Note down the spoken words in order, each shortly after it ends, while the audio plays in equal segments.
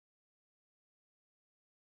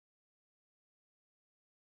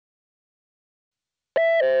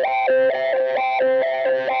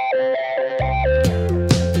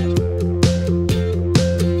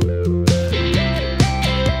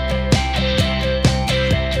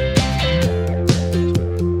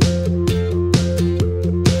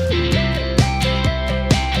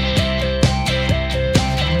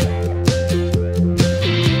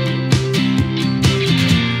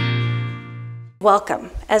Welcome.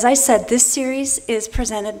 As I said, this series is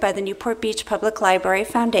presented by the Newport Beach Public Library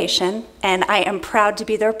Foundation, and I am proud to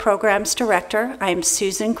be their programs director. I'm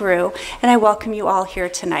Susan Grew, and I welcome you all here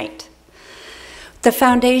tonight. The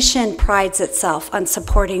foundation prides itself on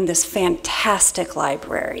supporting this fantastic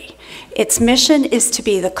library. Its mission is to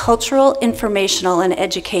be the cultural, informational, and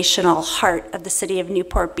educational heart of the city of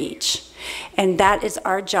Newport Beach. And that is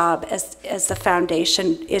our job as the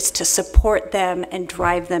foundation, is to support them and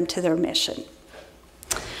drive them to their mission.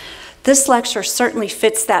 This lecture certainly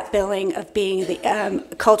fits that billing of being the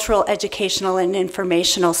cultural, educational, and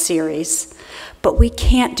informational series, but we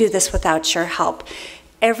can't do this without your help.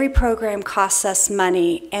 Every program costs us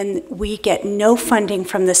money, and we get no funding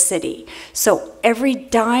from the city. So every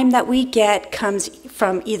dime that we get comes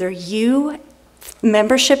from either you,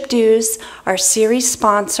 membership dues, our series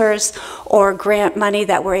sponsors, or grant money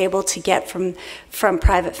that we're able to get from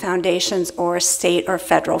private foundations or state or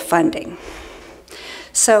federal funding.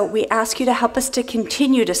 So we ask you to help us to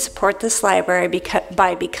continue to support this library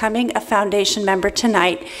by becoming a foundation member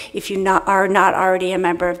tonight if you are not already a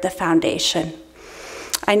member of the foundation.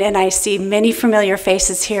 And I see many familiar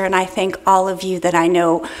faces here, and I thank all of you that I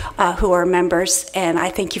know who are members, and I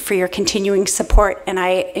thank you for your continuing support, and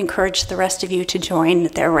I encourage the rest of you to join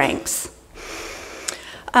their ranks.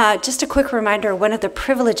 Just a quick reminder, one of the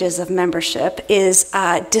privileges of membership is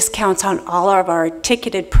discounts on all of our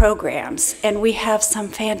ticketed programs, and we have some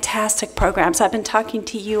fantastic programs. I've been talking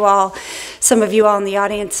to you all, some of you all in the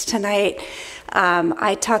audience tonight.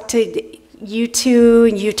 I talked to you two,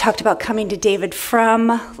 and you talked about coming to David Frum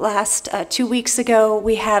last 2 weeks ago.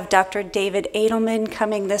 We have Dr. David Edelman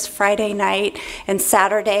coming this Friday night and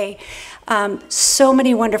Saturday. So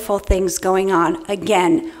many wonderful things going on.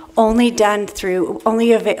 Again, only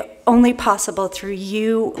possible through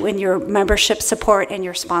you and your membership support and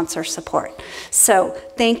your sponsor support. So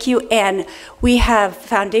thank you, and we have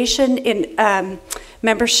foundation in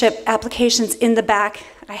membership applications in the back.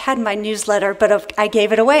 I had my newsletter, but I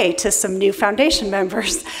gave it away to some new foundation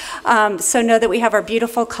members. So know that we have our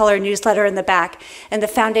beautiful color newsletter in the back, and the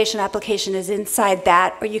foundation application is inside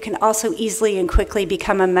that, or you can also easily and quickly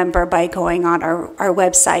become a member by going on our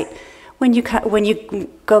website when you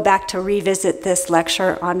go back to revisit this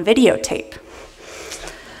lecture on videotape.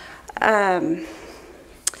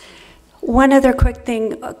 One other quick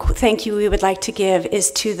thank you we would like to give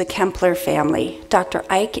is to the Kempler family. Dr.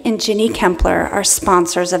 Ike and Ginny Kempler are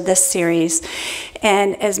sponsors of this series.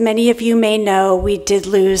 And as many of you may know, we did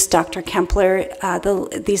lose Dr. Kempler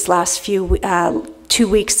these last 2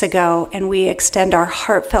 weeks ago, and we extend our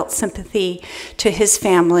heartfelt sympathy to his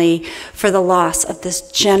family for the loss of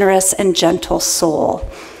this generous and gentle soul.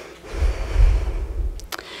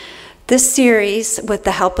 This series, with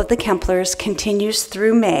the help of the Kemplers, continues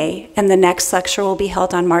through May, and the next lecture will be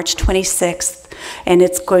held on March 26th, and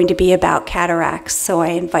it's going to be about cataracts. So I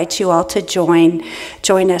invite you all to join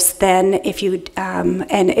us then, if you, and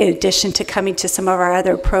in addition to coming to some of our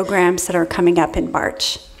other programs that are coming up in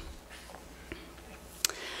March.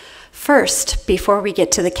 First, before we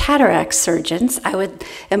get to the cataract surgeons, I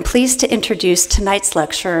am pleased to introduce tonight's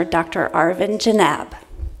lecturer, Dr. Arvin Jenab.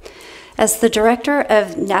 As the Director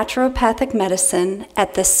of Naturopathic Medicine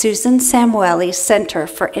at the Susan Samueli Center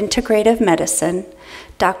for Integrative Medicine,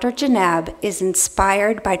 Dr. Jenab is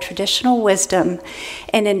inspired by traditional wisdom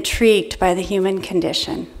and intrigued by the human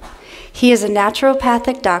condition. He is a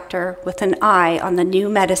naturopathic doctor with an eye on the new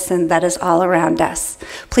medicine that is all around us.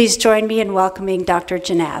 Please join me in welcoming Dr.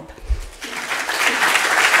 Jenab.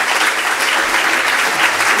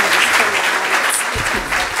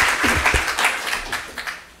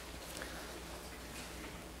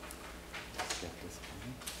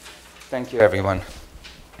 Thank you, everyone.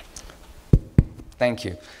 Thank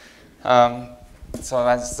you. So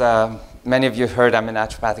as many of you heard, I'm a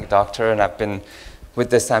naturopathic doctor, and I've been with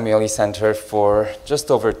the Samueli Center for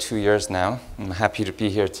just over 2 years now. I'm happy to be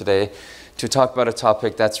here today to talk about a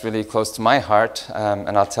topic that's really close to my heart,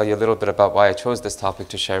 and I'll tell you a little bit about why I chose this topic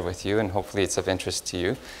to share with you, and hopefully it's of interest to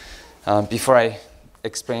you. Before I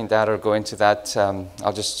explain that or go into that,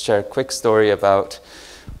 I'll just share a quick story about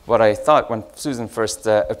what I thought when Susan first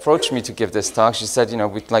approached me to give this talk. She said, you know,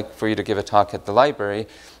 we'd like for you to give a talk at the library.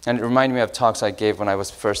 And it reminded me of talks I gave when I was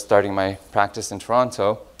first starting my practice in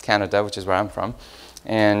Toronto, Canada, which is where I'm from.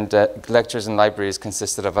 And lectures in libraries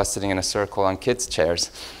consisted of us sitting in a circle on kids' chairs.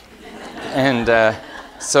 And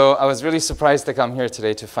so I was really surprised to come here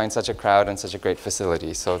today to find such a crowd and such a great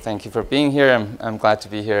facility. So thank you for being here. I'm glad to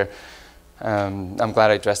be here. I'm glad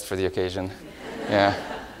I dressed for the occasion. Yeah.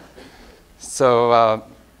 So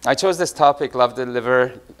I chose this topic, love the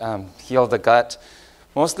liver, heal the gut,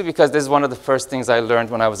 Mostly because this is one of the first things I learned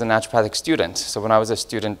when I was a naturopathic student. So when I was a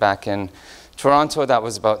student back in Toronto, that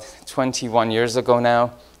was about 21 years ago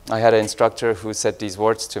now, I had an instructor who said these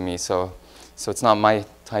words to me. So it's not my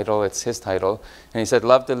title, it's his title. And he said,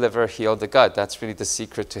 love the liver, heal the gut. That's really the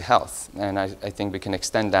secret to health. And I think we can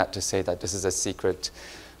extend that to say that this is a secret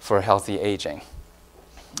for healthy aging.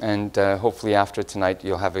 And hopefully after tonight,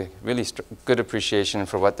 you'll have a really good appreciation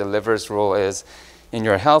for what the liver's role is in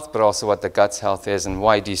your health, but also what the gut's health is and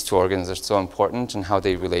why these two organs are so important and how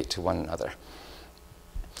they relate to one another.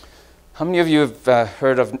 How many of you have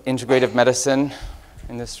heard of integrative medicine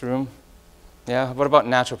in this room? Yeah, what about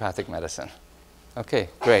naturopathic medicine? Okay,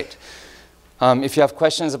 great. If you have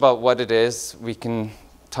questions about what it is, we can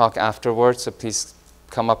talk afterwards, so please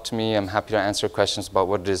come up to me. I'm happy to answer questions about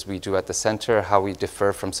what it is we do at the center, how we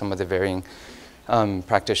differ from some of the varying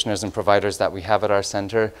practitioners and providers that we have at our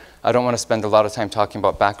center. I don't want to spend a lot of time talking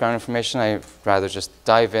about background information. I'd rather just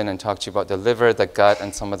dive in and talk to you about the liver, the gut,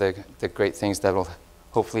 and some of the great things that will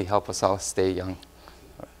hopefully help us all stay young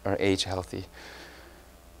or age healthy.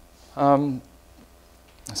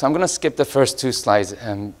 So I'm going to skip the first two slides.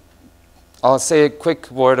 I'll say a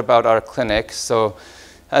quick word about our clinic. So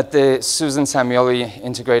at the Susan Samueli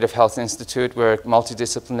Integrative Health Institute, we're a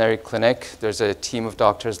multidisciplinary clinic. There's a team of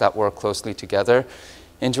doctors that work closely together.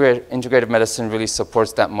 Integrative medicine really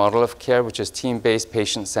supports that model of care, which is team-based,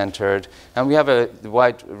 patient-centered. And we have a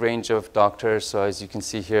wide range of doctors. So as you can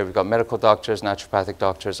see here, we've got medical doctors, naturopathic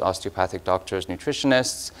doctors, osteopathic doctors,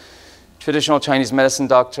 nutritionists, traditional Chinese medicine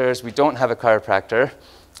doctors. We don't have a chiropractor.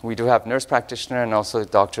 We do have nurse practitioner and also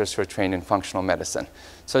doctors who are trained in functional medicine.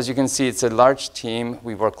 So as you can see, it's a large team.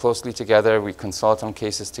 We work closely together. We consult on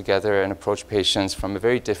cases together and approach patients from a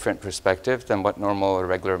very different perspective than what normal or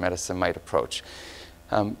regular medicine might approach.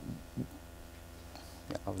 Yeah,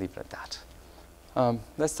 I'll leave it at that.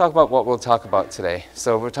 Let's talk about what we'll talk about today.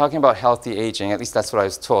 So we're talking about healthy aging. At least that's what I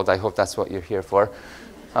was told. I hope that's what you're here for.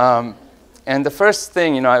 And the first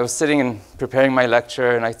thing, I was sitting and preparing my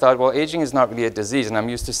lecture, and I thought, well, aging is not really a disease, and I'm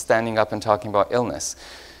used to standing up and talking about illness.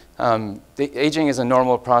 Aging is a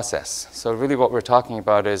normal process. So really what we're talking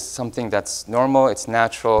about is something that's normal, it's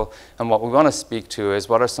natural, and what we want to speak to is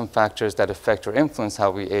what are some factors that affect or influence how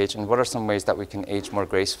we age, and what are some ways that we can age more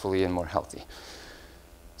gracefully and more healthy.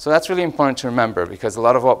 So that's really important to remember, because a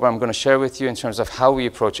lot of what I'm going to share with you in terms of how we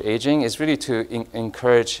approach aging is really to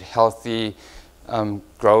encourage healthy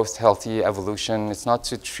growth, healthy evolution. It's not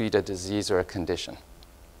to treat a disease or a condition.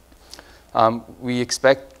 We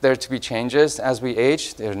expect there to be changes as we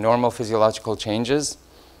age. They're normal physiological changes.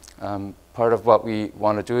 Part of what we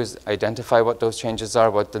want to do is identify what those changes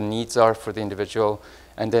are, what the needs are for the individual,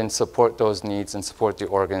 and then support those needs and support the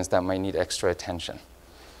organs that might need extra attention.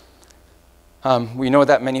 We know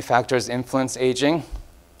that many factors influence aging.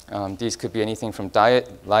 These could be anything from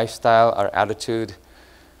diet, lifestyle, our attitude.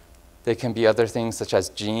 They can be other things such as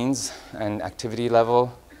genes and activity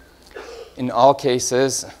level. In all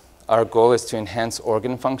cases, our goal is to enhance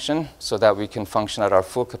organ function so that we can function at our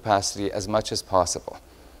full capacity as much as possible.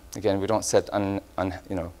 Again, we don't set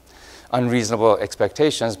unreasonable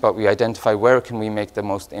expectations, but we identify where can we make the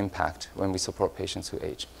most impact when we support patients who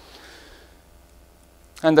age.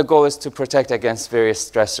 And the goal is to protect against various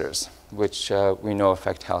stressors, which we know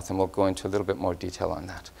affect health, and we'll go into a little bit more detail on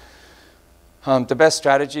that. The best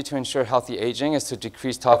strategy to ensure healthy aging is to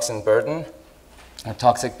decrease toxic burden,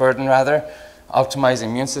 optimize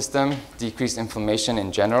immune system, decrease inflammation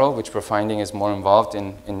in general, which we're finding is more involved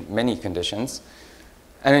in many conditions,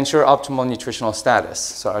 and ensure optimal nutritional status.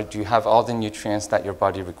 So do you have all the nutrients that your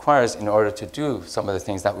body requires in order to do some of the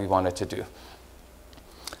things that we want it to do?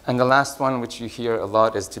 And the last one, which you hear a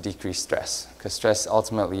lot, is to decrease stress, because stress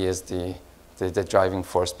ultimately is the driving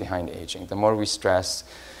force behind aging. The more we stress,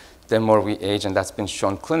 the more we age, and that's been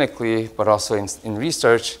shown clinically, but also in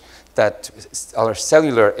research, that our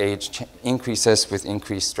cellular age increases with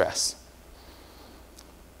increased stress.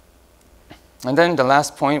 And then the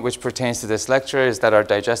last point, which pertains to this lecture, is that our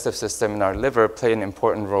digestive system and our liver play an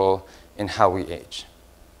important role in how we age.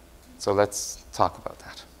 So let's talk about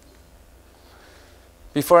that.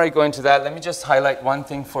 Before I go into that, let me just highlight one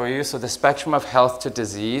thing for you. So the spectrum of health to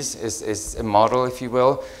disease is a model, if you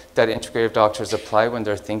will, that integrative doctors apply when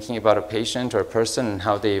they're thinking about a patient or a person and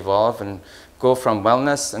how they evolve and go from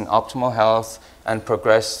wellness and optimal health and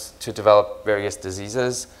progress to develop various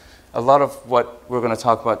diseases. A lot of what we're going to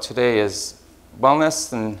talk about today is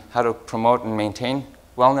wellness and how to promote and maintain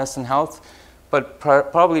wellness and health, but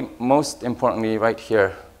probably most importantly right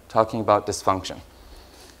here, talking about dysfunction.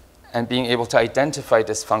 and being able to identify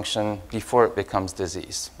dysfunction before it becomes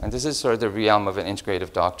disease. And this is sort of the realm of an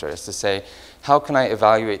integrative doctor, is to say, how can I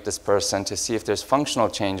evaluate this person to see if there's functional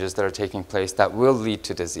changes that are taking place that will lead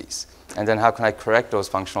to disease? And then how can I correct those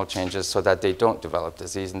functional changes so that they don't develop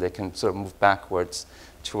disease and they can sort of move backwards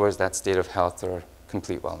towards that state of health or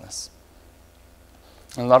complete wellness.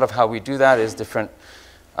 And a lot of how we do that is different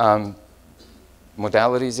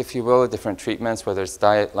modalities, if you will, different treatments, whether it's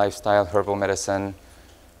diet, lifestyle, herbal medicine.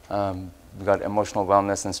 We've got emotional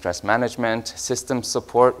wellness and stress management, system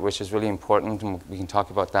support, which is really important, and we can talk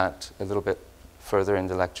about that a little bit further in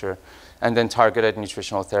the lecture. And then targeted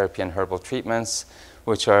nutritional therapy and herbal treatments,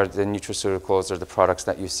 which are the nutraceuticals or the products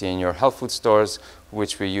that you see in your health food stores,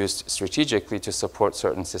 which we use strategically to support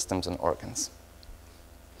certain systems and organs.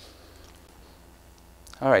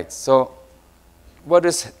 All right, so what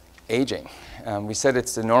is aging? We said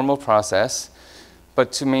it's a normal process,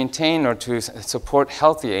 but to maintain or to support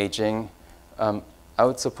healthy aging, I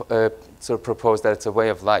would sort of propose that it's a way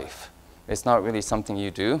of life. It's not really something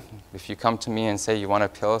you do. If you come to me and say you want a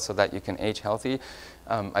pill so that you can age healthy,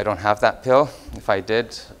 I don't have that pill. If I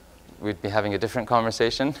did, we'd be having a different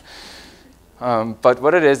conversation. But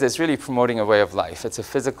what it is, it's really promoting a way of life. It's a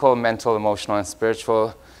physical, mental, emotional, and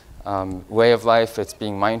spiritual way of life. It's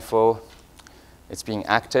being mindful. It's being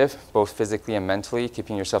active, both physically and mentally,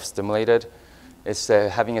 keeping yourself stimulated. It's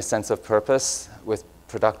having a sense of purpose with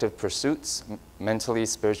productive pursuits, mentally,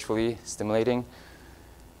 spiritually stimulating.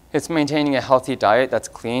 It's maintaining a healthy diet that's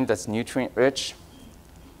clean, that's nutrient-rich,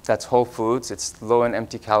 that's whole foods. It's low in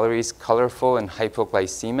empty calories, colorful, and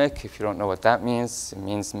hypoglycemic. If you don't know what that means, it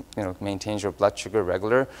means maintains your blood sugar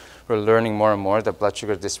regular. We're learning more and more that blood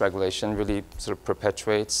sugar dysregulation really sort of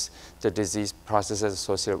perpetuates the disease processes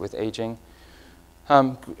associated with aging.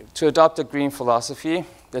 To adopt a green philosophy,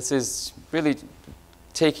 this is really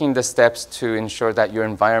taking the steps to ensure that your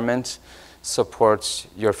environment supports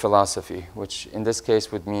your philosophy, which in this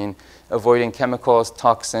case would mean avoiding chemicals,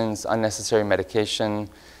 toxins, unnecessary medication,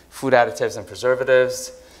 food additives and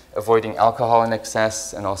preservatives, avoiding alcohol in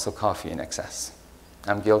excess, and also coffee in excess.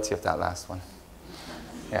 I'm guilty of that last one.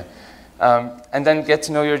 Yeah. And then get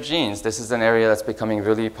to know your genes. This is an area that's becoming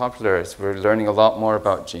really popular. We're learning a lot more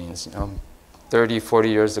about genes. 30, 40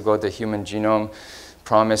 years ago, the human genome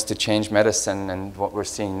promised to change medicine, and what we're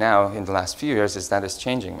seeing now in the last few years is that it's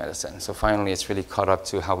changing medicine. So finally, it's really caught up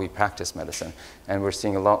to how we practice medicine. And we're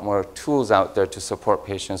seeing a lot more tools out there to support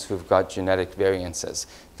patients who've got genetic variances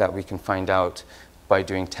that we can find out by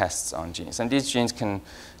doing tests on genes. And these genes can,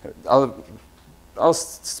 I'll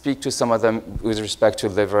speak to some of them with respect to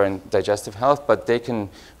liver and digestive health, but they can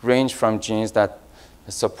range from genes that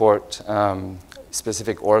support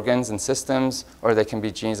specific organs and systems, or they can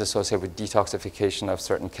be genes associated with detoxification of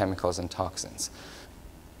certain chemicals and toxins.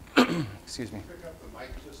 Excuse me. Pick up the mic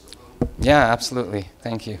just a little bit. Yeah, absolutely.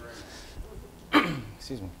 Thank you.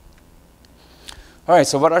 Excuse me. All right,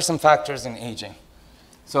 so what are some factors in aging?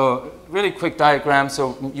 So really quick diagram.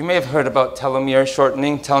 So you may have heard about telomere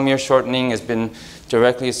shortening. Telomere shortening has been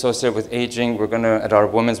directly associated with aging. We're going to, at our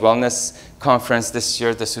Women's Wellness Conference this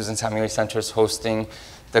year, the Susan Samueli Center is hosting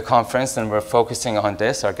the conference, and we're focusing on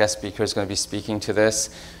this. Our guest speaker is going to be speaking to this.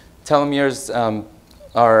 Telomeres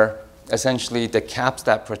are essentially the caps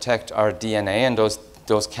that protect our DNA, and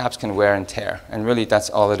those caps can wear and tear. And really, that's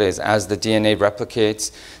all it is. As the DNA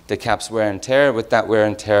replicates, the caps wear and tear. With that wear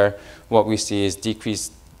and tear, what we see is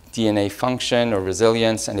decreased DNA function or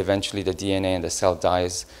resilience, and eventually the DNA in the cell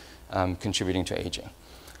dies, contributing to aging.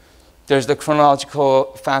 There's the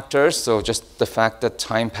chronological factors, so just the fact that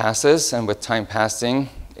time passes, and with time passing,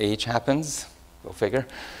 age happens, go figure.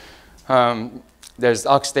 There's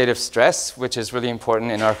oxidative stress, which is really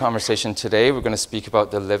important in our conversation today. We're going to speak about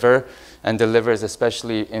the liver, and the liver is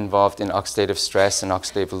especially involved in oxidative stress and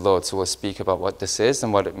oxidative load, so we'll speak about what this is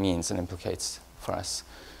and what it means and implicates for us.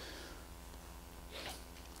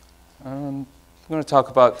 I'm going to talk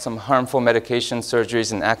about some harmful medication,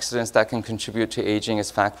 surgeries, and accidents that can contribute to aging as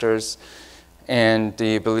factors, and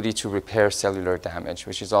the ability to repair cellular damage,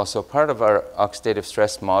 which is also part of our oxidative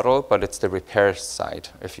stress model, but it's the repair side,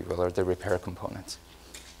 if you will, or the repair component.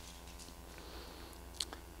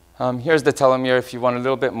 Here's the telomere. If you want a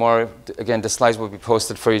little bit more, again, the slides will be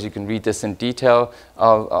posted for you. You can read this in detail.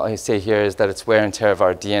 All I say here is that it's wear and tear of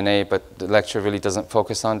our DNA, but the lecture really doesn't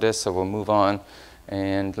focus on this, so we'll move on.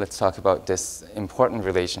 And let's talk about this important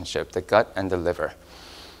relationship, the gut and the liver.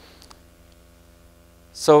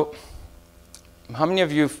 So, how many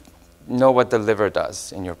of you know what the liver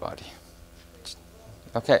does in your body?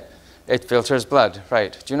 Okay, it filters blood,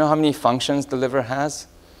 right. Do you know how many functions the liver has?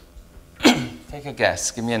 Take a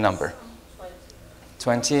guess, give me a number.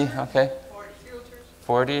 20, okay.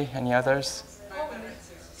 540? Any others?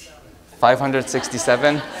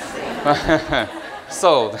 567?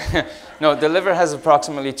 Sold. No, the liver has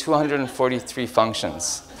approximately 243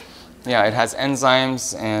 functions. Yeah, it has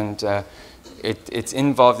enzymes, and it's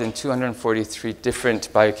involved in 243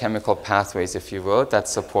 different biochemical pathways, if you will, that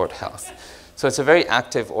support health. So it's a very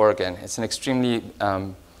active organ. It's an extremely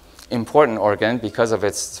important organ because of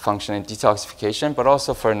its function in detoxification, but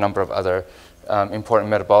also for a number of other important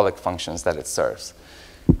metabolic functions that it serves.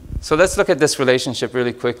 So let's look at this relationship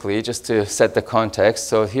really quickly, just to set the context.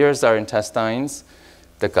 So here's our intestines,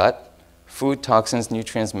 the gut. Food, toxins,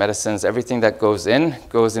 nutrients, medicines, everything that goes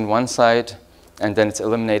in one side, and then it's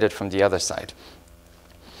eliminated from the other side.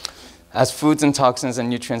 As foods and toxins and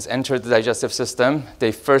nutrients enter the digestive system,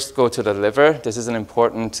 they first go to the liver. This is an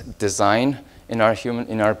important design in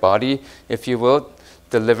our body, if you will.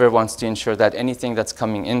 The liver wants to ensure that anything that's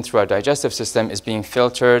coming in through our digestive system is being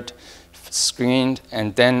filtered, screened,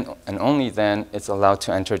 and then, and only then, it's allowed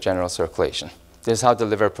to enter general circulation. This is how the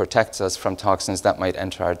liver protects us from toxins that might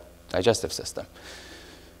enter our digestive system.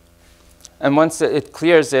 And once it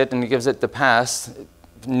clears it and it gives it the pass,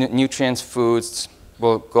 nutrients, foods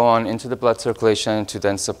will go on into the blood circulation to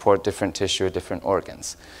then support different tissue, different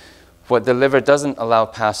organs. What the liver doesn't allow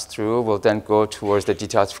pass through will then go towards the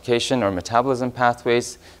detoxification or metabolism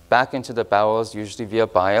pathways, back into the bowels, usually via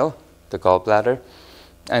bile, the gallbladder,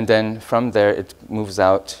 and then from there it moves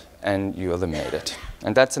out and you eliminate it.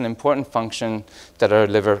 And that's an important function that our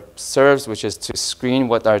liver serves, which is to screen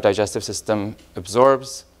what our digestive system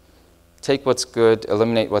absorbs, take what's good,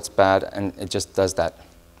 eliminate what's bad, and it just does that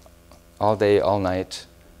all day, all night,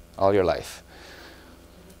 all your life.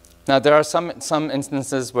 Now, there are some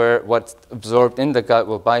instances where what's absorbed in the gut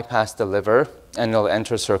will bypass the liver and it'll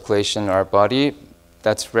enter circulation in our body.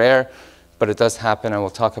 That's rare, but it does happen, and we'll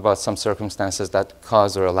talk about some circumstances that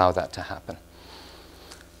cause or allow that to happen.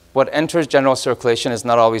 What enters general circulation is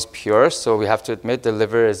not always pure, so we have to admit the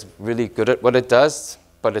liver is really good at what it does,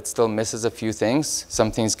 but it still misses a few things.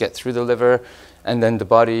 Some things get through the liver, and then the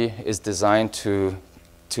body is designed to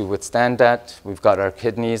withstand that. We've got our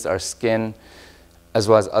kidneys, our skin, as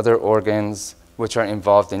well as other organs which are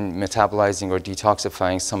involved in metabolizing or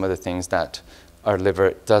detoxifying some of the things that our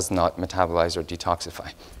liver does not metabolize or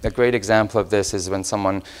detoxify. A great example of this is when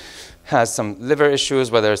someone has some liver issues,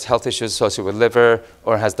 whether it's health issues associated with liver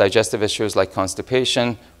or has digestive issues like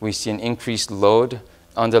constipation, we see an increased load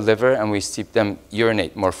on the liver, and we see them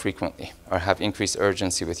urinate more frequently or have increased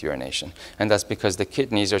urgency with urination. And that's because the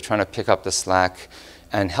kidneys are trying to pick up the slack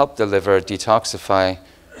and help the liver detoxify.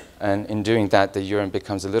 And in doing that, the urine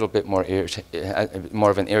becomes a little bit more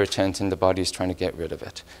of an irritant, and the body is trying to get rid of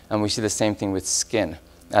it. And we see the same thing with skin.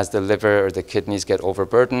 As the liver or the kidneys get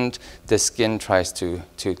overburdened, the skin tries to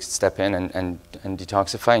step in and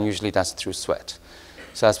detoxify, and usually that's through sweat.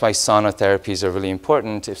 So that's why sauna therapies are really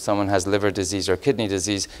important if someone has liver disease or kidney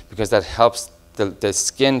disease, because that helps the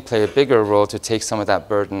skin play a bigger role to take some of that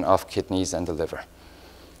burden off kidneys and the liver.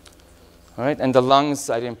 All right, and the lungs,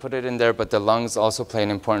 I didn't put it in there, but the lungs also play an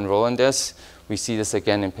important role in this. We see this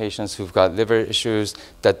again in patients who've got liver issues,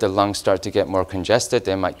 that the lungs start to get more congested.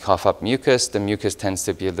 They might cough up mucus. The mucus tends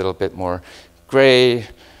to be a little bit more gray,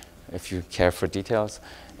 if you care for details.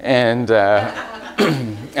 And,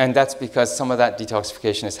 and that's because some of that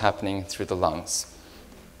detoxification is happening through the lungs.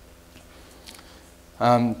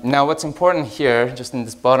 Now, what's important here, just in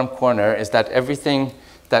this bottom corner, is that everything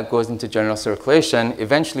that goes into general circulation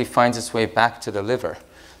eventually finds its way back to the liver.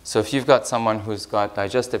 So if you've got someone who's got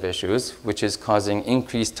digestive issues, which is causing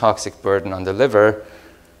increased toxic burden on the liver,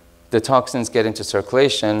 the toxins get into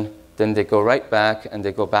circulation, then they go right back and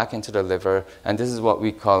they go back into the liver, and this is what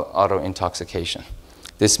we call auto-intoxication.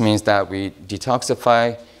 This means that we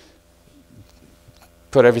detoxify,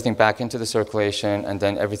 put everything back into the circulation, and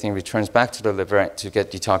then everything returns back to the liver to get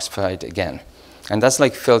detoxified again. And that's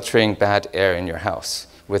like filtering bad air in your house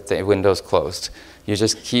with the windows closed. You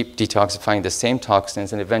just keep detoxifying the same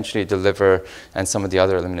toxins, and eventually the liver and some of the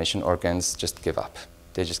other elimination organs just give up.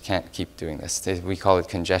 They just can't keep doing this. We call it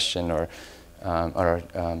congestion or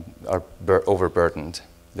overburdened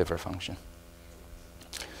liver function.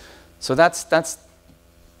 So that's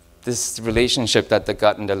this relationship that the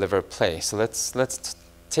gut and the liver play. So let's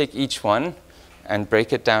take each one and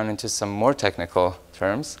break it down into some more technical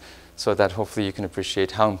terms, so that hopefully you can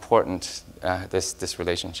appreciate how important this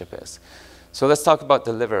relationship is. So let's talk about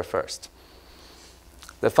the liver first.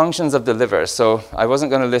 The functions of the liver. So I wasn't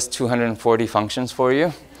going to list 240 functions for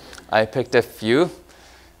you. I picked a few.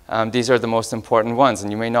 These are the most important ones,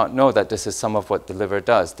 and you may not know that this is some of what the liver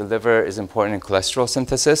does. The liver is important in cholesterol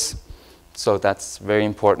synthesis, so that's very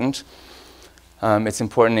important. It's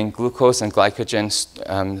important in glucose and glycogen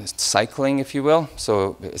cycling, if you will,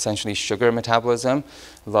 so essentially sugar metabolism.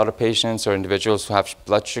 A lot of patients or individuals who have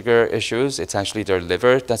blood sugar issues, it's actually their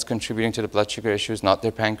liver that's contributing to the blood sugar issues, not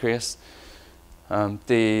their pancreas.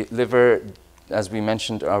 The liver, as we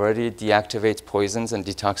mentioned already, deactivates poisons and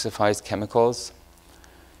detoxifies chemicals.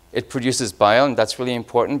 It produces bile, and that's really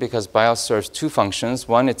important because bile serves two functions.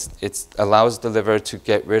 One, it allows the liver to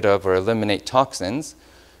get rid of or eliminate toxins.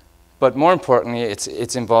 But more importantly,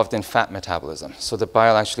 it's involved in fat metabolism. So the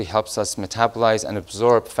bile actually helps us metabolize and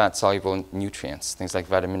absorb fat-soluble nutrients, things like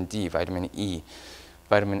vitamin D, vitamin E,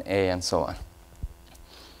 vitamin A, and so on.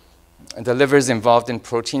 And the liver is involved in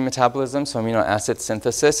protein metabolism, so amino acid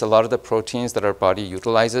synthesis. A lot of the proteins that our body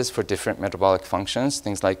utilizes for different metabolic functions,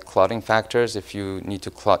 things like clotting factors, if you need to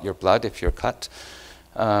clot your blood, if you're cut,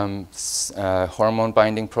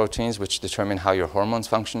 hormone-binding proteins, which determine how your hormones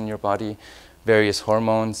function in your body, various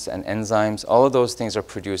hormones and enzymes, all of those things are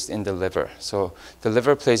produced in the liver. So the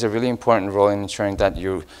liver plays a really important role in ensuring that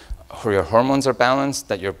your hormones are balanced,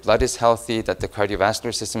 that your blood is healthy, that the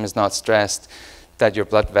cardiovascular system is not stressed, that your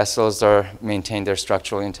blood vessels maintain their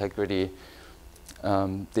structural integrity.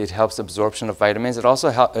 It helps absorption of vitamins. It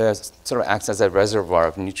also sort of acts as a reservoir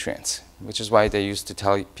of nutrients, which is why they used to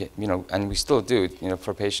tell you, and we still do,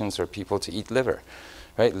 for patients or people to eat liver.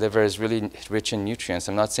 Right? Liver is really rich in nutrients.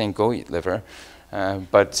 I'm not saying go eat liver,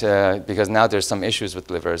 but because now there's some issues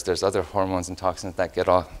with livers. There's other hormones and toxins that get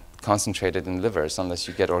all concentrated in livers unless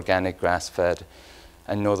you get organic, grass-fed,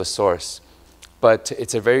 and know the source. But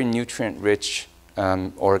it's a very nutrient-rich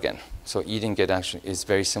organ. So eating it actually is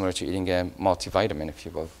very similar to eating a multivitamin, if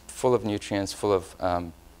you will, full of nutrients, full of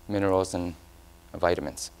minerals and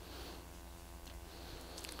vitamins.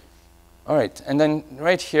 All right, and then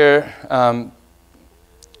right here,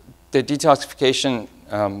 the detoxification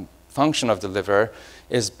function of the liver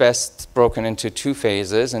is best broken into two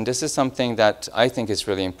phases, and this is something that I think is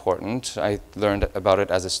really important. I learned about it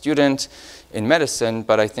as a student in medicine,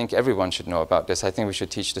 but I think everyone should know about this. I think we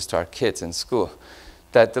should teach this to our kids in school,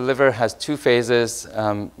 that the liver has two phases,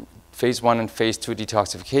 phase 1 and phase 2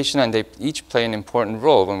 detoxification, and they each play an important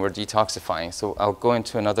role when we're detoxifying. So I'll go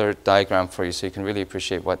into another diagram for you so you can really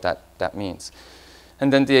appreciate what that means.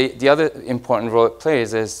 And then the other important role it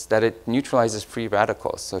plays is that it neutralizes free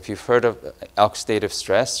radicals. So if you've heard of oxidative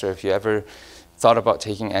stress, or if you ever thought about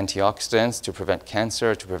taking antioxidants to prevent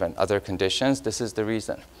cancer, to prevent other conditions, this is the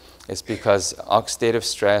reason. It's because oxidative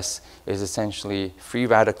stress is essentially free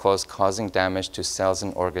radicals causing damage to cells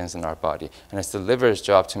and organs in our body. And it's the liver's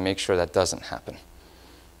job to make sure that doesn't happen.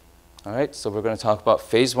 All right, so we're going to talk about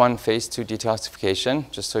phase 1, phase 2 detoxification,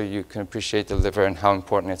 just so you can appreciate the liver and how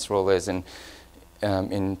important its role is in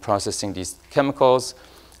processing these chemicals,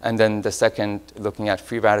 and then the second, looking at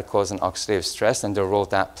free radicals and oxidative stress and the role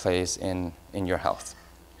that plays in your health.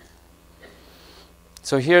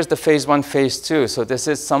 So here's the phase 1, phase 2. So this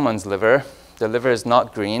is someone's liver. The liver is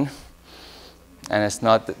not green, and it's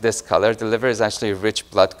not this color. The liver is actually a rich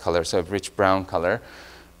blood color, so a rich brown color.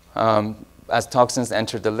 As toxins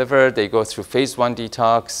enter the liver, they go through phase 1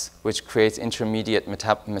 detox, which creates intermediate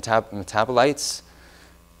metabolites.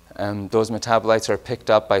 Those metabolites are picked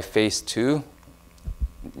up by phase 2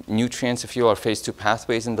 nutrients, if you will, or phase 2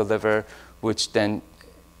 pathways in the liver, which then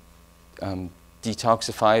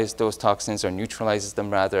detoxifies those toxins, or neutralizes them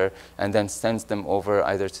rather, and then sends them over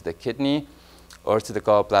either to the kidney or to the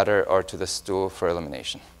gallbladder or to the stool for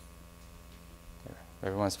elimination.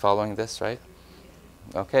 Everyone's following this, right?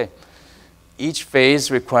 Okay. Each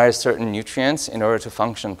phase requires certain nutrients in order to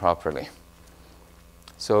function properly.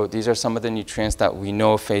 So these are some of the nutrients that we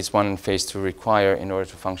know phase 1 and phase 2 require in order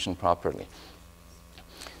to function properly.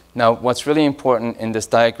 Now, what's really important in this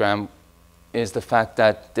diagram is the fact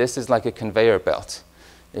that this is like a conveyor belt.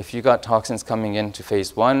 If you got toxins coming into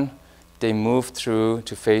phase 1, they move through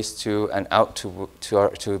to phase 2 and out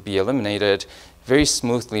to be eliminated very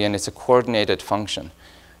smoothly, and it's a coordinated function.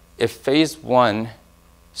 If phase 1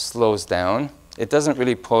 slows down, it doesn't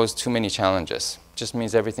really pose too many challenges. It just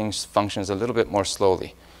means everything functions a little bit more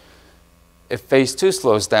slowly. If phase 2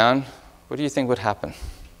 slows down, what do you think would happen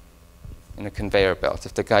in a conveyor belt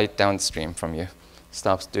if the guy downstream from you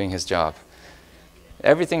stops doing his job?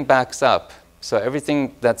 Everything backs up. So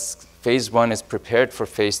everything that's phase 1 is prepared for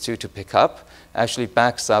phase 2 to pick up actually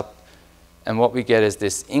backs up, and what we get is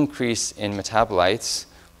this increase in metabolites,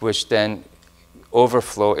 which then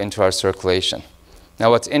overflow into our circulation. Now,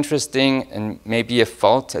 what's interesting, and maybe a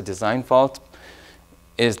fault, a design fault,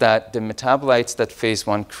 is that the metabolites that phase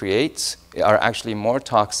 1 creates are actually more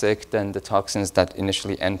toxic than the toxins that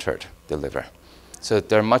initially entered the liver. So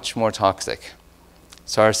they're much more toxic.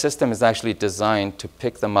 So our system is actually designed to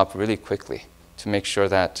pick them up really quickly, to make sure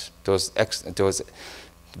that those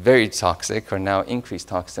very toxic or now increased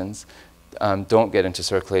toxins don't get into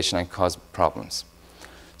circulation and cause problems.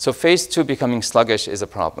 So phase 2 becoming sluggish is a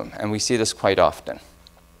problem, and we see this quite often.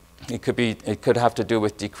 It could have to do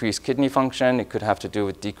with decreased kidney function. It could have to do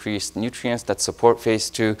with decreased nutrients that support phase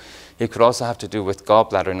 2. It could also have to do with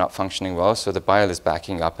gallbladder not functioning well, so the bile is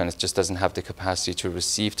backing up and it just doesn't have the capacity to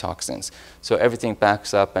receive toxins. So everything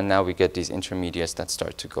backs up, and now we get these intermediates that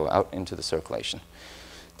start to go out into the circulation.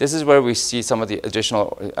 This is where we see some of the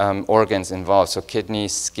additional organs involved, so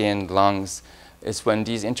kidneys, skin, lungs. It's when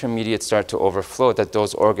these intermediates start to overflow that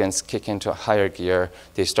those organs kick into a higher gear.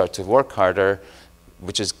 They start to work harder,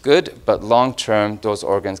 which is good, but long-term, those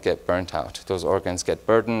organs get burnt out. Those organs get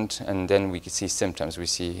burdened, and then we can see symptoms. We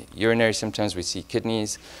see urinary symptoms, we see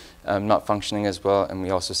kidneys not functioning as well, and we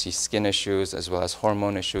also see skin issues as well as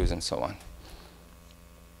hormone issues and so on.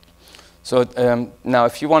 So now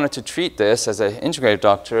if you wanted to treat this as an integrative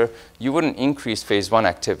doctor, you wouldn't increase phase 1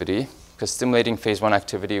 activity, because stimulating phase 1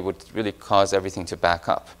 activity would really cause everything to back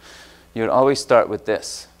up. You would always start with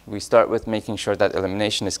this. We start with making sure that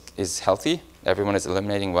elimination is healthy. Everyone is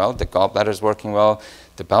eliminating well. The gallbladder is working well.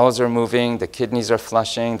 The bowels are moving. The kidneys are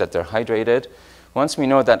flushing, that they're hydrated. Once we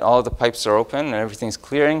know that all the pipes are open and everything's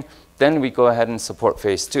clearing, then we go ahead and support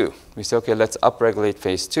phase 2. We say, okay, let's upregulate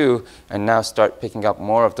phase 2 and now start picking up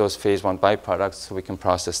more of those phase 1 byproducts so we can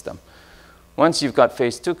process them. Once you've got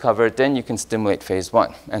phase 2 covered, then you can stimulate phase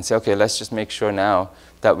 1 and say, okay, let's just make sure now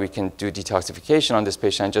that we can do detoxification on this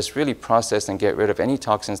patient and just really process and get rid of any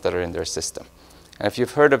toxins that are in their system. And if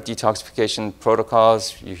you've heard of detoxification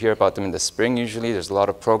protocols, you hear about them in the spring usually. There's a lot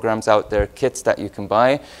of programs out there, kits that you can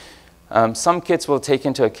buy. Some kits will take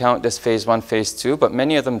into account this phase 1, phase 2, but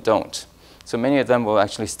many of them don't. So many of them will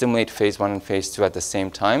actually stimulate phase 1 and phase 2 at the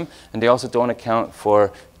same time, and they also don't account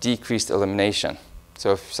for decreased elimination.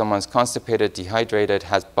 So if someone's constipated, dehydrated,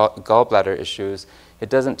 has gallbladder issues, it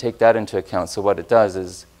doesn't take that into account. So what it does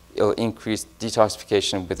is it'll increase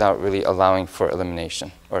detoxification without really allowing for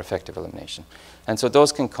elimination or effective elimination. And so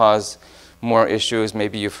those can cause more issues.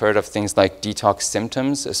 Maybe you've heard of things like detox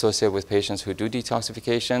symptoms associated with patients who do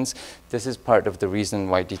detoxifications. This is part of the reason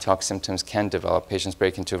why detox symptoms can develop. Patients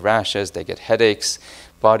break into rashes, they get headaches,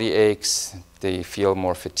 body aches, they feel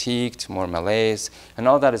more fatigued, more malaise, and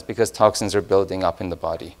all that is because toxins are building up in the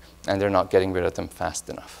body and they're not getting rid of them fast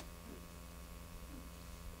enough.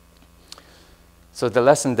 So the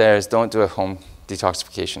lesson there is don't do a home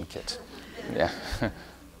detoxification kit. Yeah,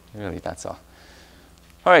 really, that's all.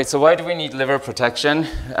 All right, so why do we need liver protection?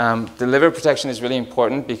 The liver protection is really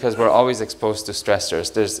important because we're always exposed to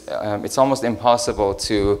stressors. It's almost impossible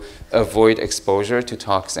to avoid exposure to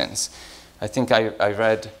toxins. I think I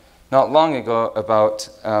read not long ago about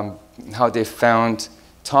how they found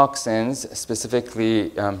toxins,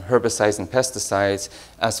 specifically herbicides and pesticides,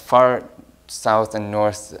 as far south and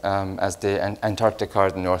north as the Antarctica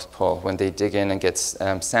or the North Pole. When they dig in and get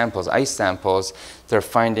samples, ice samples, they're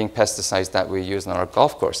finding pesticides that we use on our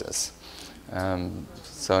golf courses.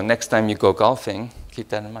 So next time you go golfing, keep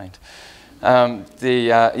that in mind.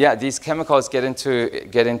 These chemicals get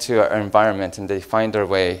into our environment and they find their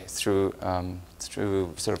way through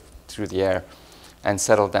the air and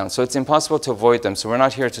settle down. So it's impossible to avoid them. So we're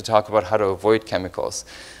not here to talk about how to avoid chemicals.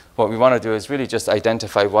 What we want to do is really just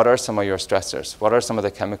identify what are some of your stressors, what are some of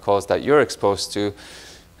the chemicals that you're exposed to,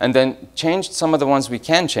 and then change some of the ones we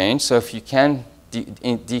can change. So if you can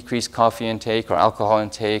decrease coffee intake or alcohol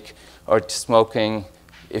intake or smoking,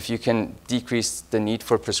 if you can decrease the need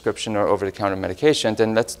for prescription or over-the-counter medication,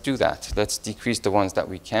 then let's do that. Let's decrease the ones that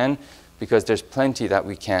we can, because there's plenty that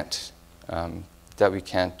we can't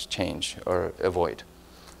change or avoid.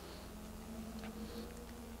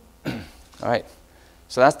 All right.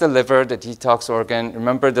 So that's the liver, the detox organ.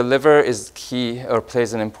 Remember, the liver is key or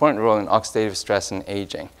plays an important role in oxidative stress and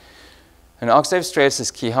aging. And oxidative stress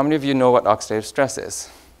is key. How many of you know what oxidative stress is?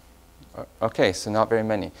 Okay, so not very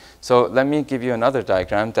many. So let me give you another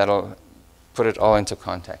diagram that'll put it all into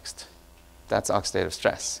context. That's oxidative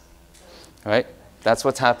stress, right? That's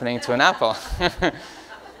what's happening to an apple.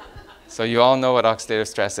 So you all know what oxidative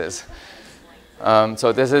stress is.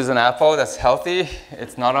 So this is an apple that's healthy.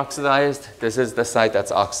 It's not oxidized. This is the side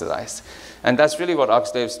that's oxidized. And that's really what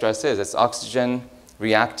oxidative stress is. It's oxygen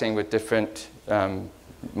reacting with different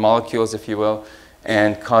molecules, if you will,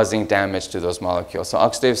 and causing damage to those molecules. So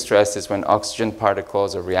oxidative stress is when oxygen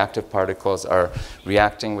particles or reactive particles are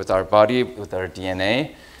reacting with our body, with our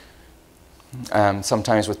DNA,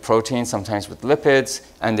 sometimes with proteins, sometimes with lipids,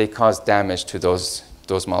 and they cause damage to those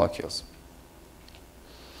molecules.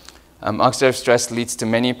 Oxidative stress leads to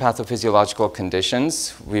many pathophysiological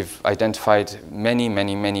conditions. We've identified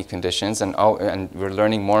many conditions, and we're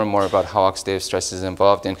learning more and more about how oxidative stress is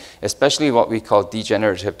involved in especially what we call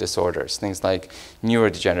degenerative disorders, things like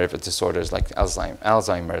neurodegenerative disorders like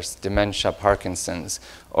Alzheimer's, dementia, Parkinson's,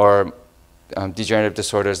 or degenerative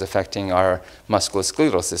disorders affecting our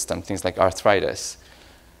musculoskeletal system, things like arthritis,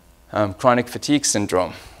 chronic fatigue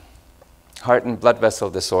syndrome, heart and blood vessel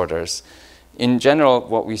disorders. In general,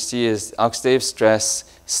 what we see is oxidative stress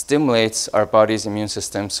stimulates our body's immune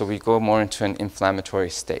system, so we go more into an inflammatory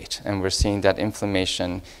state. And we're seeing that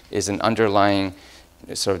inflammation is an underlying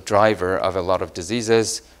sort of driver of a lot of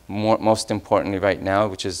diseases. Most importantly right now,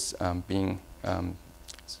 which is being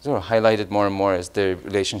sort of highlighted more and more, is the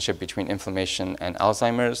relationship between inflammation and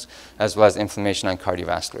Alzheimer's, as well as inflammation and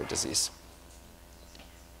cardiovascular disease.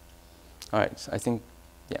 All right, so I think,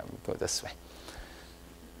 yeah, we'll go this way.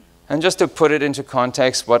 And just to put it into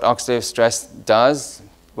context, what oxidative stress does,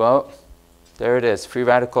 well, there it is. Free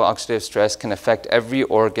radical oxidative stress can affect every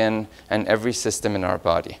organ and every system in our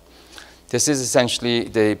body. This is essentially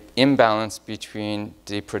the imbalance between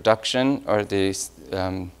the production or the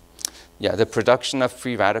production of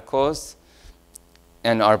free radicals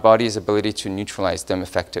and our body's ability to neutralize them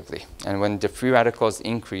effectively. And when the free radicals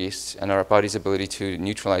increase and our body's ability to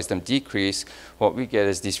neutralize them decrease, what we get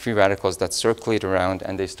is these free radicals that circulate around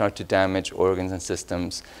and they start to damage organs and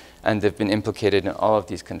systems, and they've been implicated in all of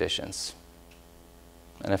these conditions.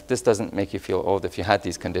 And if this doesn't make you feel old if you had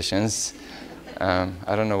these conditions,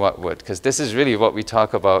 I don't know what would, because this is really what we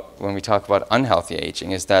talk about when we talk about unhealthy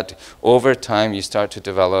aging, is that over time you start to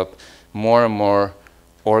develop more and more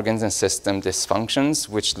organs and system dysfunctions,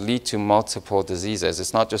 which lead to multiple diseases.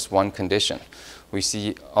 It's not just one condition. We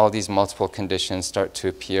see all these multiple conditions start to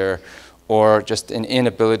appear, or just an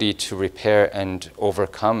inability to repair and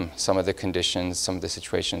overcome some of the conditions, some of the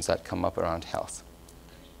situations that come up around health.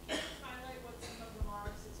 Highlight what some of them are,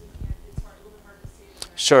 since it's a little hard to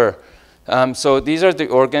see. Sure. So these are the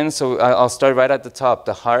organs. So I'll start right at the top,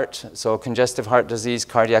 the heart. So congestive heart disease,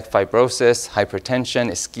 cardiac fibrosis,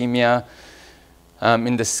 hypertension, ischemia.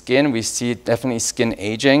 In the skin, we see definitely skin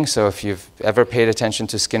aging. So if you've ever paid attention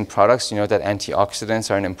to skin products, you know that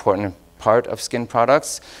antioxidants are an important part of skin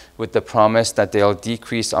products, with the promise that they'll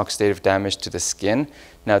decrease oxidative damage to the skin.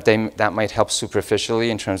 Now, that might help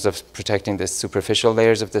superficially in terms of protecting the superficial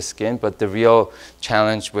layers of the skin, but the real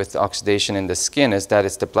challenge with oxidation in the skin is that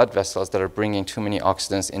it's the blood vessels that are bringing too many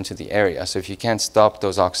oxidants into the area. So if you can't stop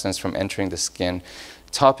those oxidants from entering the skin,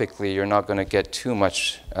 topically, you're not going to get too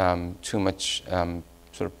much sort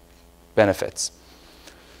of benefits.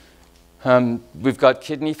 We've got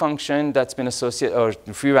kidney function that's been associated, or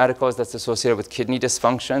free radicals that's associated with kidney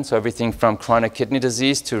dysfunction. So everything from chronic kidney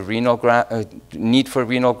disease to need for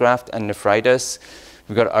renal graft and nephritis.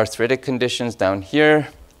 We've got arthritic conditions down here,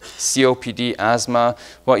 COPD, asthma.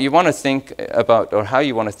 What you want to think about, or how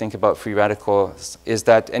you want to think about free radicals, is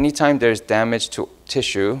that anytime there's damage to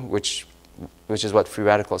tissue, which is what free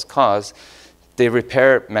radicals cause, the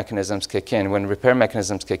repair mechanisms kick in. When repair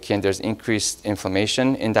mechanisms kick in, there's increased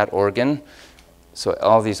inflammation in that organ. So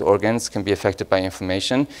all these organs can be affected by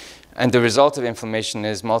inflammation. And the result of inflammation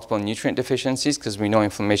is multiple nutrient deficiencies, because we know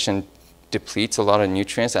inflammation depletes a lot of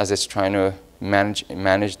nutrients as it's trying to manage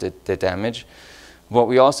the damage. What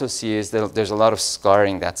we also see is that there's a lot of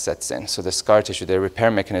scarring that sets in. So the scar tissue, the repair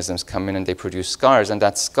mechanisms come in and they produce scars, and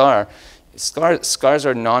that scars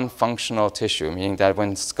are non-functional tissue, meaning that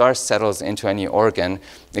when scar settles into any organ,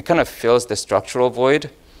 it kind of fills the structural void,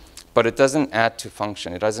 but it doesn't add to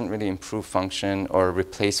function. It doesn't really improve function or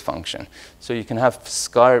replace function. So you can have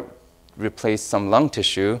scar replace some lung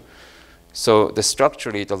tissue, so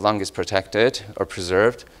structurally the lung is protected or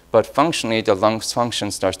preserved, but functionally the lung's function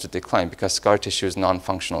starts to decline because scar tissue is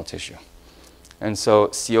non-functional tissue. And so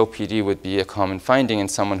COPD would be a common finding in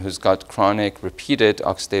someone who's got chronic, repeated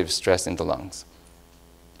oxidative stress in the lungs.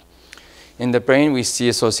 In the brain, we see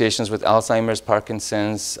associations with Alzheimer's,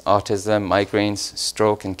 Parkinson's, autism, migraines,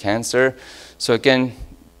 stroke, and cancer. So again,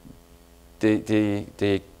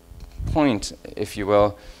 the point, if you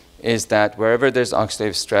will, is that wherever there's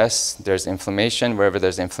oxidative stress, there's inflammation. Wherever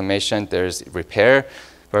there's inflammation, there's repair.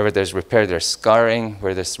 Wherever there's repair, there's scarring.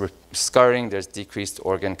 Where there's scarring, there's decreased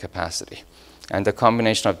organ capacity. And the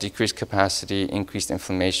combination of decreased capacity, increased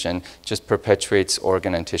inflammation, just perpetuates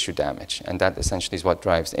organ and tissue damage. And that essentially is what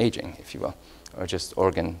drives aging, if you will, or just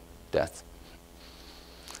organ death.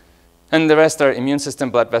 And the rest are immune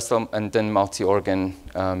system, blood vessel, and then multi-organ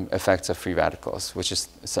effects of free radicals, which is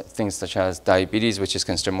things such as diabetes, which is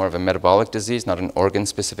considered more of a metabolic disease, not an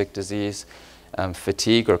organ-specific disease.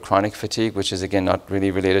 Fatigue or chronic fatigue, which is, again, not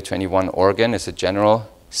really related to any one organ. It's a general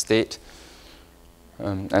state,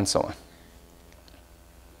 and so on.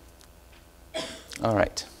 All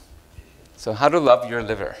right. So how to love your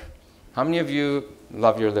liver. How many of you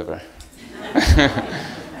love your liver?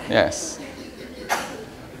 Yes.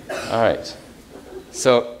 All right.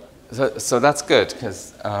 So that's good,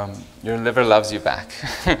 because your liver loves you back.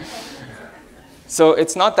 So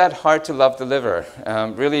it's not that hard to love the liver.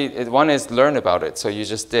 Really, one is learn about it. So you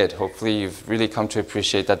just did. Hopefully, you've really come to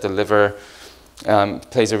appreciate that the liver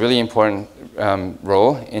plays a really important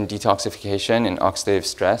role in detoxification and oxidative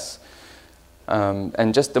stress.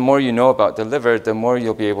 And just the more you know about the liver, the more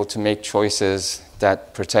you'll be able to make choices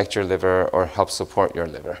that protect your liver or help support your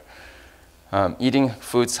liver. Eating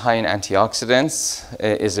foods high in antioxidants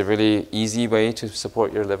is a really easy way to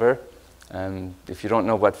support your liver. If you don't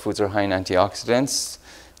know what foods are high in antioxidants,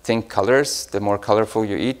 think colors. The more colorful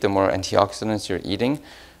you eat, the more antioxidants you're eating.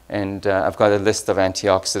 And I've got a list of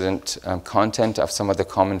antioxidant content of some of the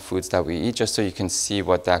common foods that we eat, just so you can see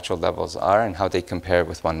what the actual levels are and how they compare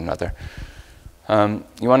with one another.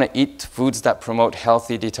 You want to eat foods that promote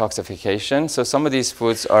healthy detoxification. So some of these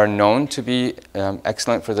foods are known to be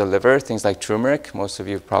excellent for the liver, things like turmeric. Most of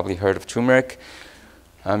you have probably heard of turmeric.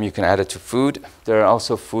 You can add it to food. There are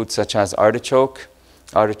also foods such as artichoke.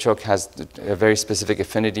 Artichoke has a very specific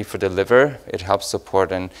affinity for the liver. It helps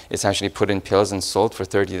support, and it's actually put in pills and sold for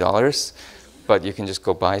 $30. But you can just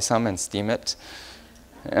go buy some and steam it.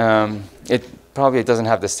 It probably doesn't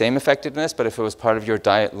have the same effectiveness, but if it was part of your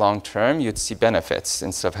diet long term, you'd see benefits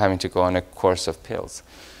instead of having to go on a course of pills.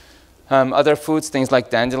 Other foods, things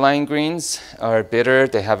like dandelion greens, are bitter.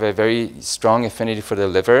 They have a very strong affinity for the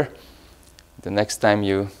liver. The next time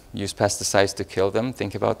you use pesticides to kill them,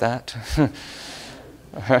 think about that.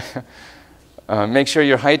 Make sure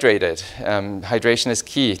you're hydrated. Hydration is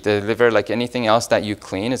key. The liver, like anything else that you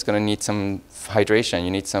clean, is going to need some hydration.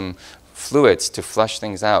 You need some fluids to flush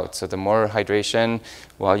things out. So the more hydration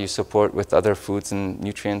while you support with other foods and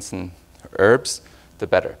nutrients and herbs, the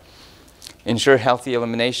better. Ensure healthy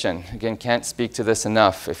elimination. Again, can't speak to this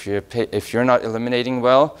enough. If you're not eliminating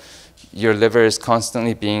well, your liver is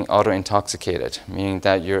constantly being auto-intoxicated, meaning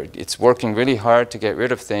that it's working really hard to get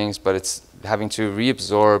rid of things, but it's having to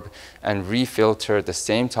reabsorb and refilter the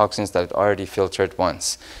same toxins that it already filtered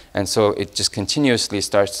once. And so it just continuously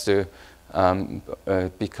starts to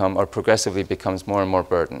become, or progressively becomes, more and more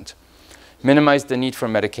burdened. Minimize the need for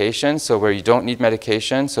medication, so where you don't need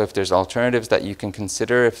medication, so if there's alternatives that you can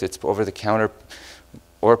consider, if it's over-the-counter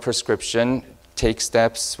or prescription, take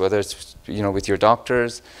steps, whether it's with your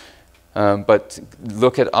doctors, but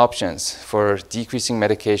look at options for decreasing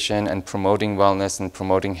medication and promoting wellness and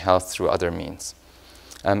promoting health through other means.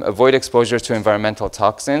 Avoid exposure to environmental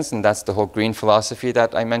toxins, and that's the whole green philosophy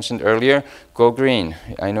that I mentioned earlier. Go green.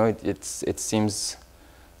 I know it seems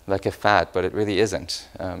like a fad, but it really isn't.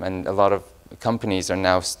 And a lot of companies are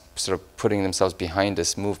now sort of putting themselves behind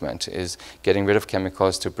this movement, is getting rid of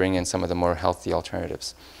chemicals to bring in some of the more healthy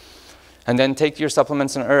alternatives. And then take your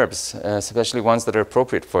supplements and herbs, especially ones that are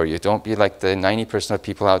appropriate for you. Don't be like the 90% of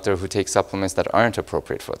people out there who take supplements that aren't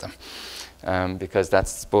appropriate for them. Because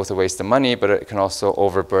that's both a waste of money, but it can also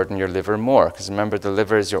overburden your liver more. Because remember, the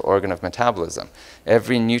liver is your organ of metabolism.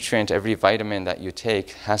 Every nutrient, every vitamin that you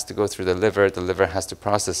take has to go through the liver. The liver has to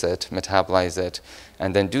process it, metabolize it,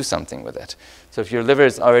 and then do something with it. So if your liver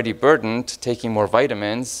is already burdened, taking more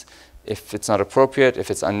vitamins, if it's not appropriate,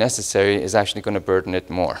 if it's unnecessary, is actually going to burden it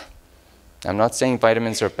more. I'm not saying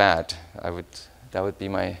vitamins are bad. That would be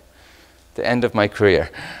the end of my career.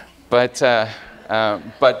 But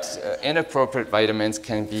inappropriate vitamins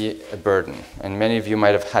can be a burden. And many of you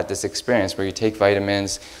might have had this experience where you take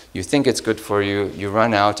vitamins, you think it's good for you, you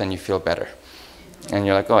run out and you feel better. And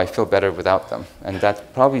you're like, oh, I feel better without them. And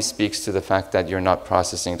that probably speaks to the fact that you're not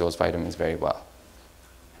processing those vitamins very well.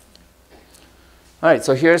 All right,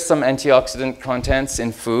 so here's some antioxidant contents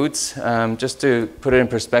in foods. Just to put it in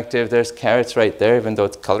perspective, there's carrots right there, even though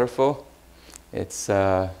it's colorful. It's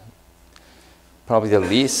probably the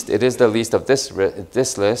least. It is the least of this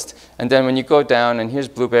list. And then when you go down, and here's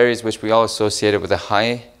blueberries, which we all associated with a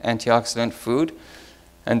high antioxidant food.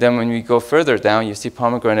 And then when we go further down, you see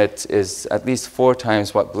pomegranate is at least 4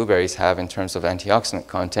 times what blueberries have in terms of antioxidant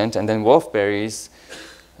content. And then wolfberries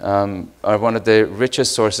are one of the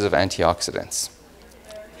richest sources of antioxidants.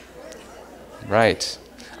 Right.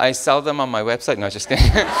 I sell them on my website. No, just kidding.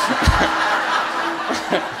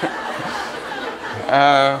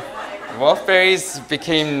 Wolfberries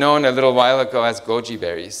became known a little while ago as goji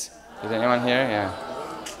berries. Did anyone hear? Yeah.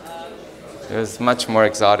 It was much more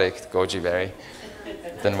exotic, goji berry,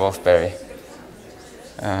 than wolfberry.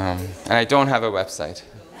 And I don't have a website.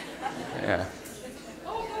 Yeah.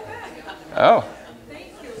 Oh.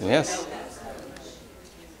 Yes.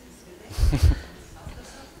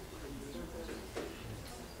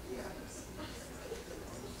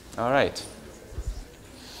 All right.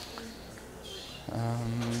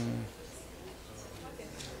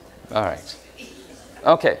 All right.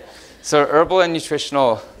 Okay. So herbal and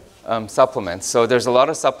nutritional supplements. So there's a lot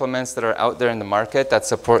of supplements that are out there in the market that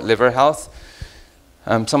support liver health.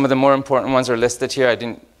 Some of the more important ones are listed here. I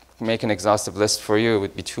didn't make an exhaustive list for you. It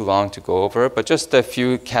would be too long to go over, but just a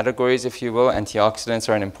few categories, if you will. Antioxidants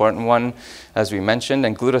are an important one, as we mentioned,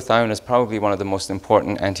 and glutathione is probably one of the most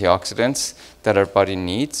important antioxidants that our body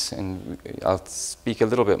needs, and I'll speak a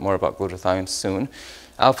little bit more about glutathione soon.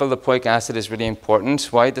 Alpha-lipoic acid is really important.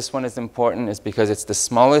 Why this one is important is because it's the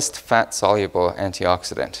smallest fat-soluble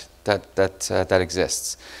antioxidant that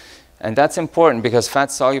exists. And that's important because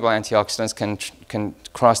fat-soluble antioxidants can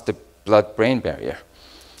cross the blood-brain barrier.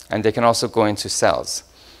 And they can also go into cells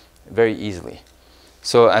very easily.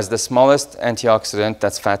 So as the smallest antioxidant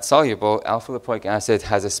that's fat-soluble, alpha-lipoic acid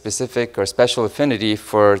has a specific or special affinity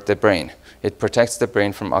for the brain. It protects the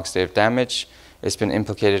brain from oxidative damage. It's been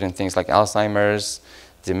implicated in things like Alzheimer's,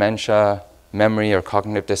 dementia, memory or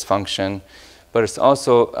cognitive dysfunction. But it's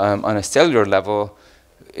also, on a cellular level,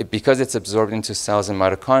 because it's absorbed into cells and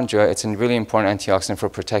mitochondria, it's a really important antioxidant for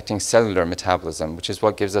protecting cellular metabolism, which is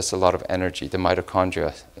what gives us a lot of energy, the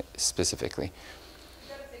mitochondria specifically.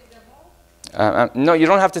 No, you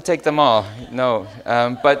don't have to take them all, no.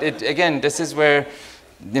 But again, this is where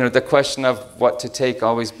the question of what to take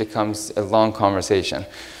always becomes a long conversation.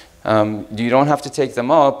 You don't have to take them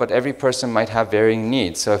all, but every person might have varying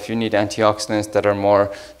needs. So if you need antioxidants that are more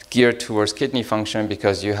geared towards kidney function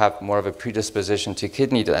because you have more of a predisposition to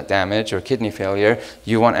kidney damage or kidney failure,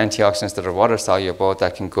 you want antioxidants that are water soluble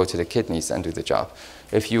that can go to the kidneys and do the job.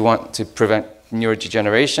 If you want to prevent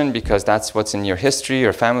neurodegeneration because that's what's in your history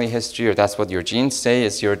or family history, or that's what your genes say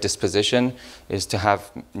is your disposition, is to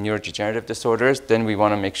have neurodegenerative disorders, then we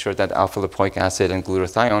want to make sure that alpha-lipoic acid and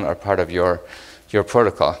glutathione are part of your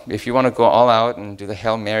protocol. If you want to go all out and do the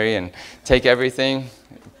Hail Mary and take everything,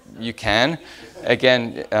 you can.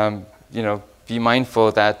 Again, be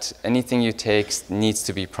mindful that anything you take needs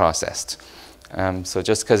to be processed. So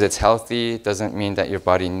just because it's healthy doesn't mean that your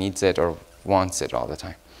body needs it or wants it all the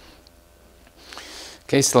time.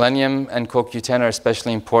 Okay, selenium and CoQ10 are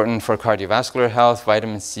especially important for cardiovascular health.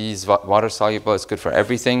 Vitamin C is water soluble. It's good for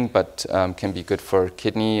everything, but can be good for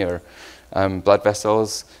kidney or blood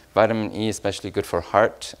vessels. Vitamin E is especially good for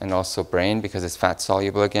heart and also brain because it's fat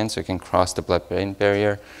soluble again, so it can cross the blood-brain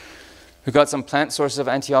barrier. We've got some plant sources of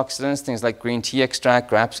antioxidants, things like green tea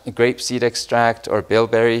extract, grapeseed extract, or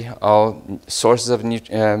bilberry, all sources of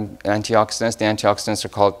antioxidants. The antioxidants are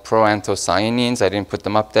called proanthocyanins. I didn't put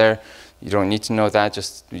them up there. You don't need to know that.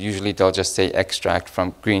 Usually they'll just say extract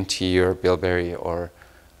from green tea or bilberry or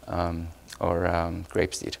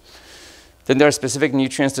grapeseed. Then there are specific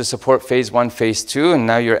nutrients to support phase 1, phase 2, and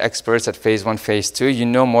now you're experts at phase 1, phase 2. You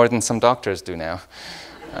know more than some doctors do now.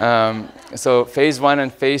 So phase 1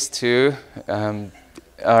 and phase 2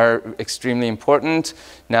 are extremely important.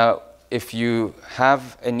 Now, if you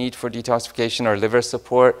have a need for detoxification or liver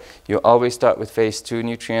support, you always start with phase 2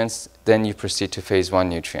 nutrients, then you proceed to phase 1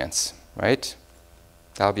 nutrients, right?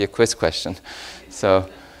 That'll be a quiz question. So,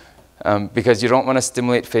 because you don't want to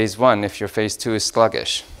stimulate phase 1 if your phase 2 is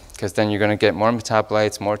sluggish, because then you're going to get more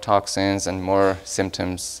metabolites, more toxins, and more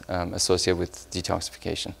symptoms associated with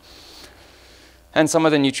detoxification. And some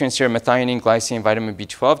of the nutrients here, methionine, glycine, vitamin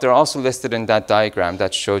B12, they're also listed in that diagram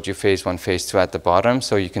that showed you phase 1, phase 2 at the bottom,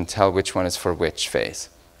 so you can tell which one is for which phase.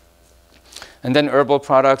 And then herbal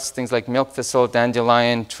products, things like milk thistle,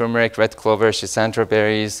 dandelion, turmeric, red clover, schisandra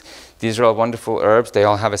berries. These are all wonderful herbs. They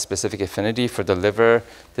all have a specific affinity for the liver.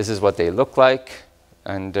 This is what they look like.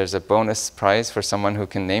 And there's a bonus prize for someone who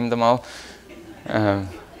can name them all.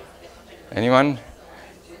 Anyone?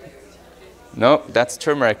 No, that's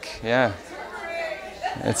turmeric, yeah.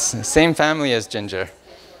 It's the same family as ginger.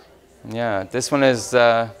 Yeah, this one is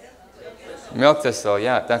milk thistle.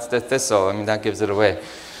 Yeah, that's the thistle. I mean, that gives it away.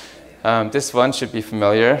 This one should be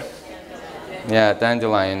familiar. Yeah,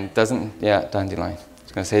 dandelion. Dandelion. I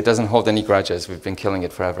was going to say it doesn't hold any grudges. We've been killing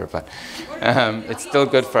it forever, but it's still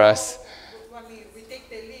good for us. We take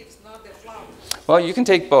the leaves, not the flowers. Well, you can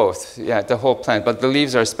take both. Yeah, the whole plant, but the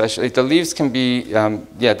leaves are especially. The leaves can be.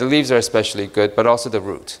 The leaves are especially good, but also the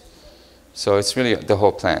root. So it's really the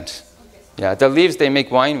whole plant. Yeah, the leaves they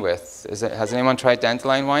make wine with. Has anyone tried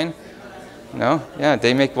dandelion wine? No? Yeah,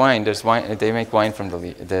 they make wine. There's wine. They make wine from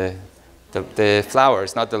the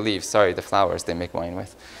flowers, not the leaves. Sorry, the flowers they make wine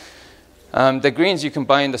with. The greens you can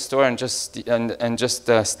buy in the store and just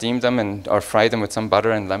steam them or fry them with some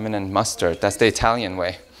butter and lemon and mustard. That's the Italian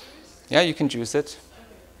way. Yeah, you can juice it.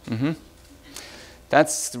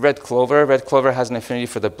 That's red clover. Red clover has an affinity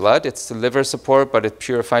for the blood. It's the liver support, but it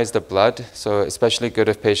purifies the blood. So especially good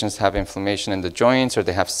if patients have inflammation in the joints or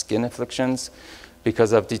they have skin afflictions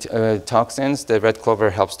because of toxins. The red clover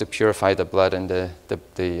helps to purify the blood and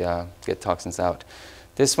get toxins out.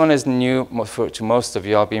 This one is new to most of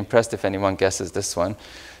you. I'll be impressed if anyone guesses this one.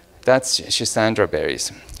 That's Schisandra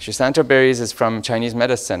berries. Schisandra berries is from Chinese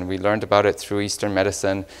medicine. We learned about it through Eastern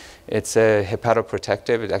medicine. It's a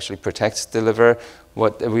hepatoprotective. It actually protects the liver.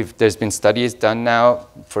 There's been studies done now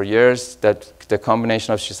for years that the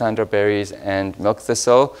combination of Schisandra berries and milk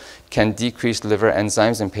thistle can decrease liver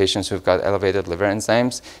enzymes in patients who've got elevated liver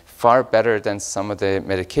enzymes far better than some of the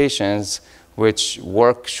medications which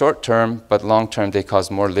work short-term, but long-term they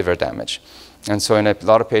cause more liver damage. And so in a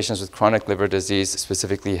lot of patients with chronic liver disease,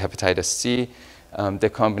 specifically hepatitis C, the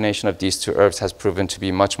combination of these two herbs has proven to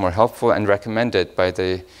be much more helpful and recommended by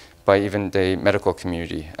even the medical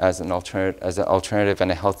community as an alternative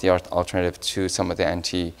and a healthy alternative to some of the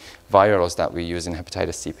antivirals that we use in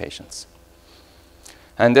hepatitis C patients.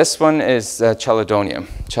 And this one is chelidonium.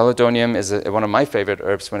 Chelidonium is one of my favorite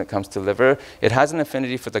herbs when it comes to liver. It has an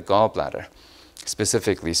affinity for the gallbladder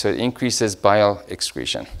specifically, so it increases bile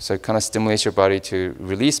excretion. So it kind of stimulates your body to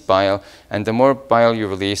release bile, and the more bile you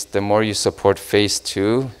release, the more you support phase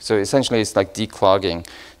 2. So essentially it's like declogging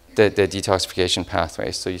the detoxification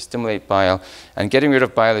pathway. So you stimulate bile, and getting rid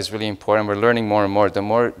of bile is really important. We're learning more and more. The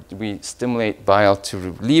more we stimulate bile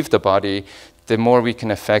to leave the body, the more we can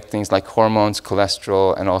affect things like hormones,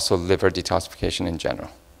 cholesterol, and also liver detoxification in general.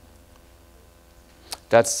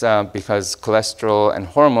 That's because cholesterol and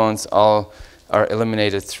hormones all are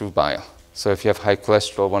eliminated through bile. So if you have high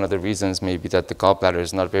cholesterol, one of the reasons may be that the gallbladder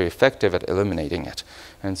is not very effective at eliminating it.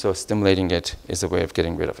 And so stimulating it is a way of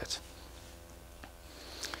getting rid of it.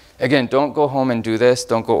 Again, don't go home and do this.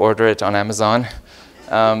 Don't go order it on Amazon.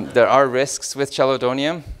 There are risks with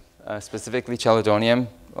chelidonium, specifically chelidonium,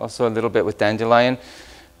 also a little bit with dandelion.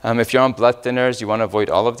 If you're on blood thinners, you want to avoid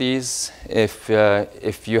all of these. If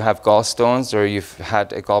you have gallstones or you've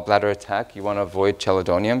had a gallbladder attack, you want to avoid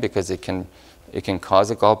chelidonium because it can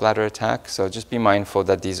cause a gallbladder attack. So just be mindful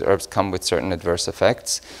that these herbs come with certain adverse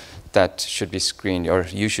effects that should be screened, or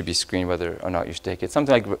you should be screened whether or not you should take it.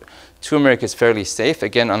 Something like turmeric is fairly safe,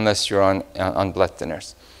 again, unless you're on blood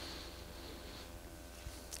thinners.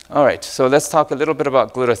 All right, so let's talk a little bit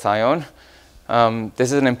about glutathione.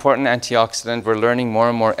 This is an important antioxidant. We're learning more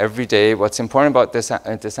and more every day. What's important about this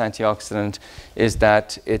antioxidant is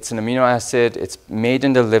that it's an amino acid, it's made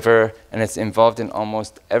in the liver, and it's involved in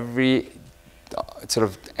almost every sort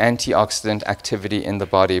of antioxidant activity in the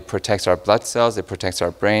body. It protects our blood cells, it protects our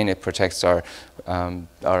brain, it protects our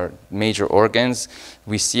major organs.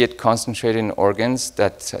 We see it concentrated in organs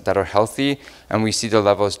that are healthy, and we see the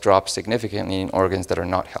levels drop significantly in organs that are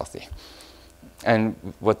not healthy. And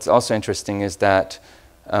what's also interesting is that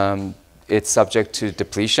it's subject to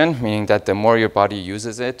depletion, meaning that the more your body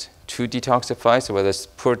uses it to detoxify, so whether it's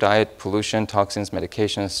poor diet, pollution, toxins,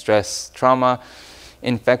 medication, stress, trauma,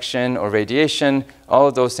 infection, or radiation, all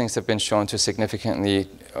of those things have been shown to significantly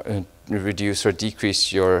reduce or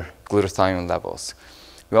decrease your glutathione levels.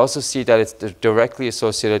 We also see that it's directly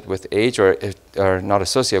associated with age, or not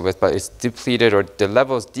associated with, but it's depleted, or the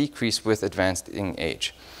levels decrease with advancing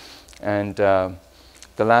age. And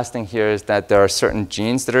the last thing here is that there are certain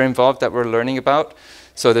genes that are involved that we're learning about.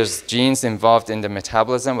 So there's genes involved in the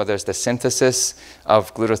metabolism, whether it's the synthesis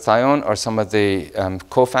of glutathione or some of the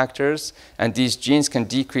cofactors. And these genes can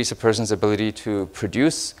decrease a person's ability to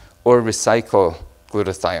produce or recycle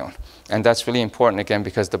glutathione. And that's really important, again,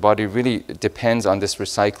 because the body really depends on this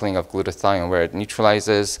recycling of glutathione, where it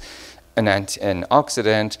neutralizes an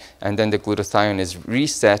oxidant, and then the glutathione is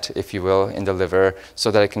reset, if you will, in the liver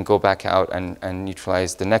so that it can go back out and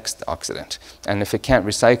neutralize the next oxidant. And if it can't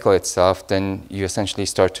recycle itself, then you essentially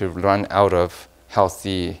start to run out of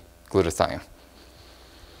healthy glutathione.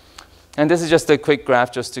 And this is just a quick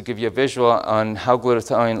graph just to give you a visual on how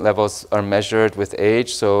glutathione levels are measured with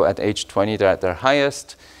age. So at age 20, they're at their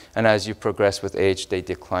highest. And as you progress with age, they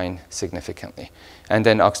decline significantly. And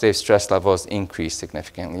then oxidative stress levels increase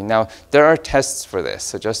significantly. Now, there are tests for this.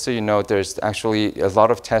 So just so you know, there's actually a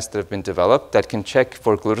lot of tests that have been developed that can check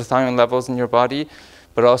for glutathione levels in your body,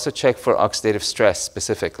 but also check for oxidative stress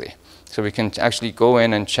specifically. So we can actually go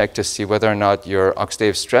in and check to see whether or not your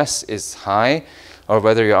oxidative stress is high or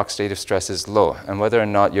whether your oxidative stress is low, and whether or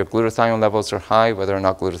not your glutathione levels are high, whether or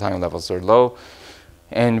not glutathione levels are low.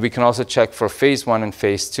 And we can also check for phase 1 and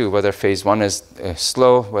phase 2, whether phase 1 is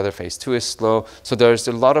slow, whether phase 2 is slow. So there's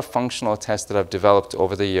a lot of functional tests that have developed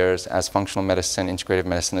over the years as functional medicine, integrative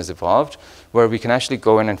medicine has evolved, where we can actually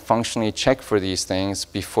go in and functionally check for these things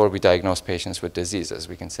before we diagnose patients with diseases.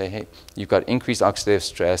 We can say, hey, you've got increased oxidative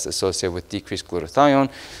stress associated with decreased glutathione.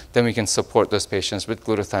 Then we can support those patients with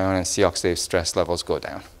glutathione and see oxidative stress levels go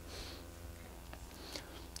down.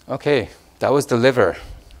 Okay, that was the liver.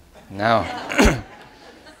 Now,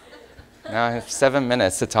 now I have 7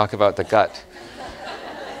 minutes to talk about the gut.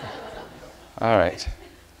 All right.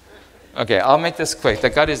 Okay, I'll make this quick. The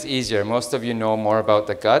gut is easier. Most of you know more about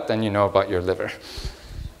the gut than you know about your liver.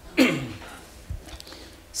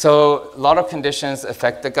 So a lot of conditions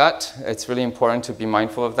affect the gut. It's really important to be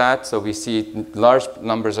mindful of that. So we see large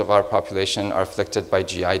numbers of our population are afflicted by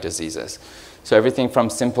GI diseases. So everything from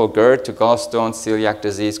simple GERD to gallstones, celiac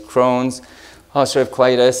disease, Crohn's, ulcerative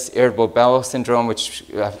colitis, irritable bowel syndrome, which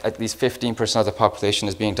at least 15% of the population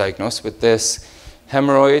is being diagnosed with this,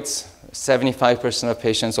 hemorrhoids, 75% of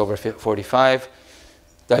patients over 45,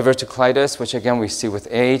 diverticulitis, which again we see with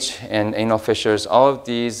age, and anal fissures. All of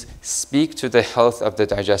these speak to the health of the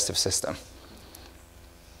digestive system.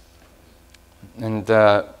 And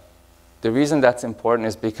the reason that's important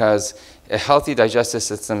is because a healthy digestive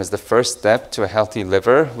system is the first step to a healthy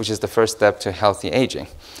liver, which is the first step to healthy aging.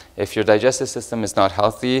 If your digestive system is not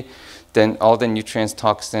healthy, then all the nutrients,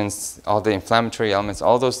 toxins, all the inflammatory elements,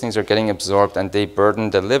 all those things are getting absorbed and they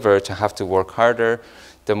burden the liver to have to work harder.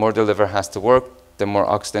 The more the liver has to work, the more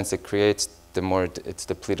oxidants it creates, the more it's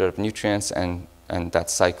depleted of nutrients, and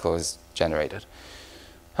that cycle is generated.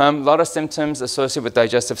 A lot of symptoms associated with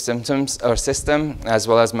digestive symptoms or system, as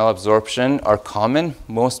well as malabsorption, are common.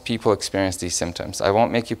 Most people experience these symptoms. I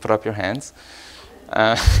won't make you put up your hands.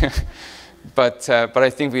 But I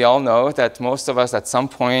think we all know that most of us at some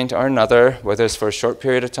point or another, whether it's for a short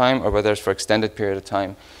period of time or whether it's for an extended period of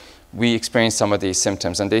time, we experience some of these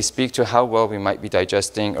symptoms. And they speak to how well we might be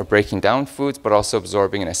digesting or breaking down foods, but also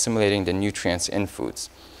absorbing and assimilating the nutrients in foods.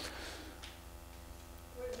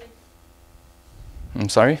 I'm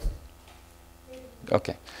sorry?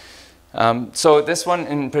 Okay. So this one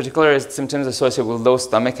in particular is symptoms associated with low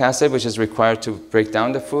stomach acid, which is required to break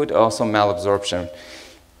down the food, also malabsorption.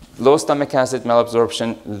 Low stomach acid,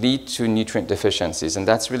 malabsorption lead to nutrient deficiencies, and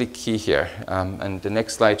that's really key here. And the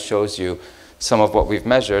next slide shows you some of what we've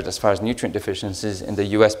measured as far as nutrient deficiencies in the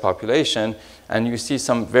US population, and you see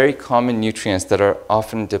some very common nutrients that are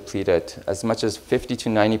often depleted. As much as 50 to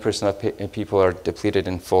 90% of people are depleted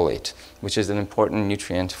in folate, which is an important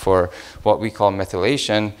nutrient for what we call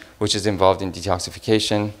methylation, which is involved in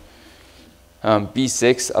detoxification.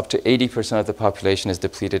 B6, up to 80% of the population is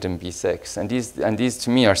depleted in B6. And these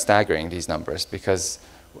to me are staggering, these numbers, because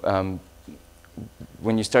when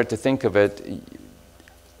you start to think of it,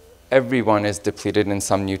 everyone is depleted in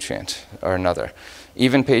some nutrient or another.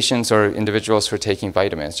 Even patients or individuals who are taking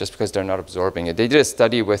vitamins, just because they're not absorbing it. They did a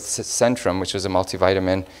study with Centrum, which was a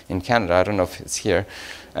multivitamin in Canada. I don't know if it's here.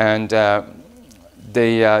 And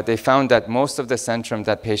they found that most of the Centrum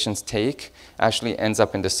that patients take actually ends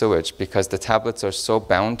up in the sewage because the tablets are so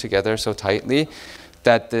bound together so tightly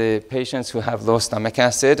that the patients who have low stomach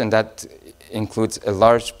acid, and that includes a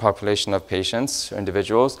large population of patients or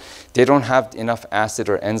individuals, they don't have enough acid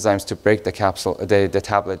or enzymes to break the capsule, the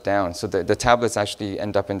tablet down. So the tablets actually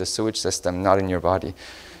end up in the sewage system, not in your body.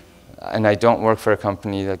 And I don't work for a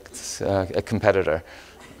company that's a competitor.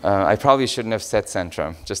 I probably shouldn't have said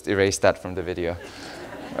Centrum. Just erase that from the video.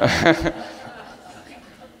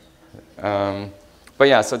 But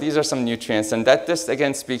yeah, so these are some nutrients, and that this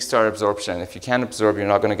again speaks to our absorption. If you can't absorb, you're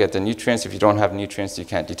not going to get the nutrients. If you don't have nutrients, you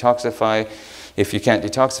can't detoxify. If you can't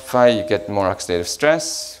detoxify, you get more oxidative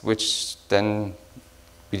stress, which then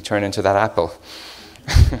we turn into that apple.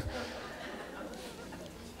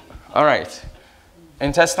 All right.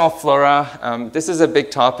 Intestinal flora. This is a big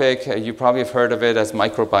topic. You probably have heard of it as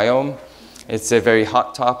microbiome. It's a very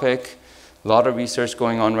hot topic. A lot of research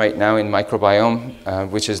going on right now in microbiome,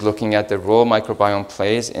 which is looking at the role microbiome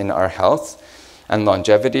plays in our health and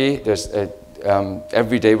longevity.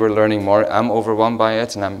 Every day we're learning more. I'm overwhelmed by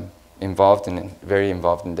it, and I'm very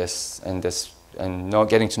involved in this, and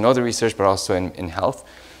getting to know the research, but also in health.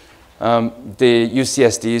 The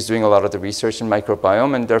UCSD is doing a lot of the research in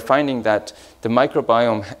microbiome, and they're finding that the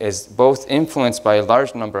microbiome is both influenced by a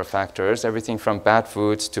large number of factors, everything from bad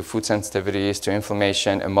foods to food sensitivities to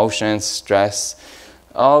inflammation, emotions, stress,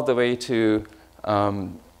 all the way to,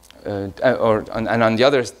 and on the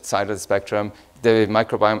other side of the spectrum, the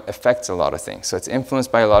microbiome affects a lot of things. So it's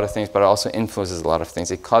influenced by a lot of things, but it also influences a lot of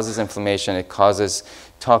things. It causes inflammation, it causes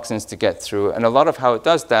toxins to get through, and a lot of how it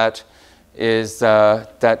does that is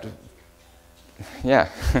that, yeah,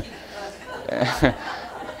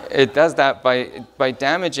 it does that by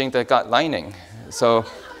damaging the gut lining. So,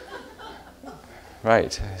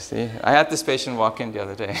 right, see, I had this patient walk in the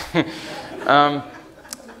other day.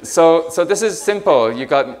 So this is simple. You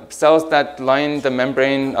got cells that line the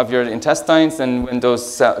membrane of your intestines, and when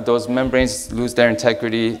those membranes lose their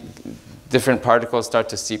integrity, different particles start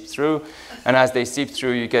to seep through. And as they seep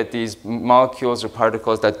through, you get these molecules or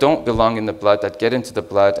particles that don't belong in the blood that get into the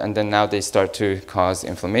blood, and then now they start to cause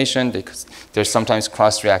inflammation because there's sometimes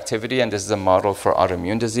cross-reactivity, and this is a model for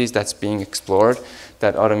autoimmune disease that's being explored,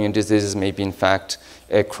 that autoimmune diseases may be in fact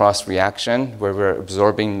a cross-reaction where we're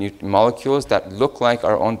absorbing molecules that look like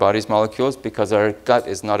our own body's molecules because our gut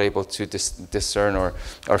is not able to discern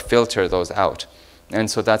or filter those out. And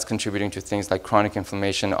so that's contributing to things like chronic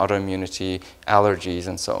inflammation, autoimmunity, allergies,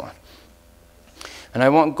 and so on. And I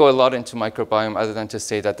won't go a lot into microbiome other than to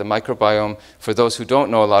say that the microbiome, for those who don't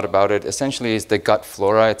know a lot about it, essentially is the gut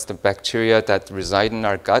flora. It's the bacteria that reside in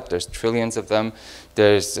our gut. There's trillions of them.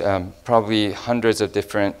 There's probably hundreds of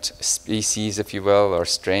different species, if you will, or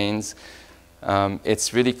strains.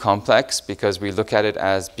 It's really complex because we look at it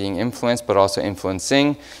as being influenced but also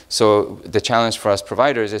influencing. So the challenge for us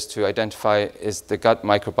providers is to identify, is the gut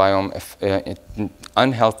microbiome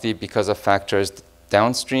unhealthy because of factors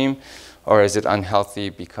downstream, or is it unhealthy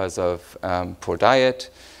because of poor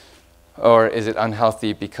diet, or is it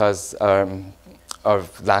unhealthy because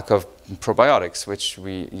of lack of probiotics, which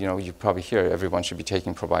you probably hear everyone should be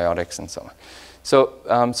taking probiotics and so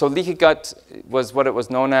on. So leaky gut was what it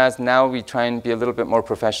was known as. Now we try and be a little bit more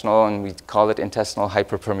professional, and we call it intestinal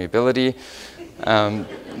hyperpermeability.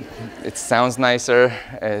 It sounds nicer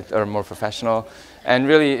or more professional, and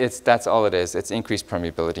really that's all it is. It's increased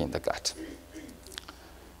permeability in the gut.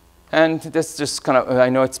 And this just kind of, I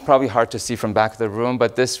know it's probably hard to see from back of the room,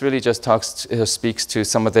 but this really just speaks to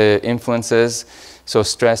some of the influences. So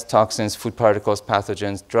stress, toxins, food particles,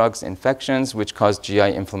 pathogens, drugs, infections, which cause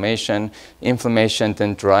GI inflammation. Inflammation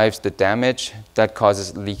then drives the damage that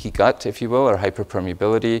causes leaky gut, if you will, or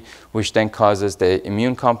hyperpermeability, which then causes the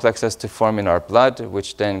immune complexes to form in our blood,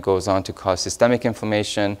 which then goes on to cause systemic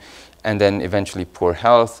inflammation, and then eventually poor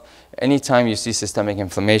health. Anytime you see systemic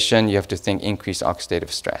inflammation, you have to think increased oxidative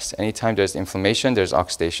stress. Anytime there's inflammation, there's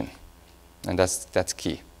oxidation. And that's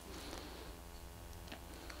key.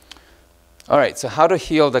 All right, so how to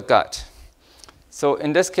heal the gut. So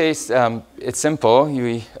in this case, it's simple.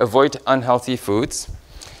 You avoid unhealthy foods,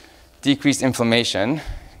 decrease inflammation,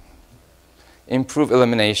 improve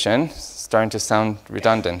elimination. Starting to sound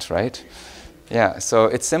redundant, right? Yeah, so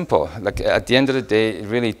it's simple. Like at the end of the day, it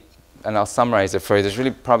really, and I'll summarize it for you. There's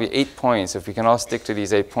really probably 8 points. If we can all stick to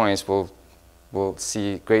these 8 points, we'll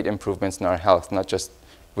see great improvements in our health, not just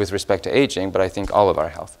with respect to aging, but I think all of our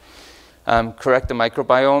health. Correct the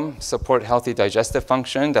microbiome, support healthy digestive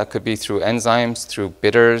function. That could be through enzymes, through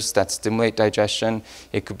bitters that stimulate digestion.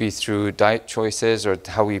 It could be through diet choices or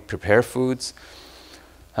how we prepare foods.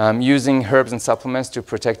 Using herbs and supplements to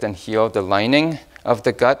protect and heal the lining of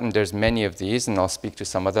the gut, and there's many of these, and I'll speak to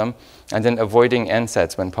some of them. And then avoiding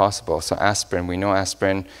NSAIDs when possible. So aspirin, we know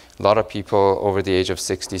aspirin. A lot of people over the age of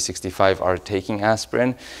 60, 65 are taking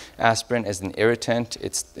aspirin. Aspirin is an irritant.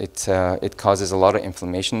 It causes a lot of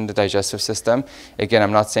inflammation in the digestive system. Again,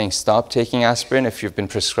 I'm not saying stop taking aspirin if you've been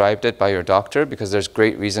prescribed it by your doctor, because there's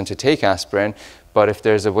great reason to take aspirin. But if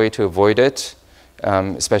there's a way to avoid it,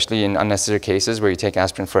 especially in unnecessary cases where you take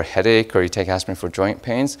aspirin for a headache or you take aspirin for joint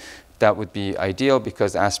pains, that would be ideal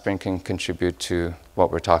because aspirin can contribute to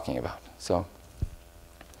what we're talking about. So,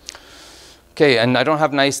 okay, and I don't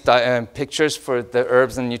have nice pictures for the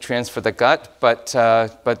herbs and nutrients for the gut, but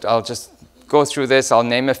I'll just go through this. I'll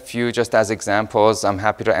name a few just as examples. I'm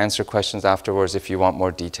happy to answer questions afterwards if you want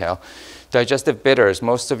more detail. Digestive bitters.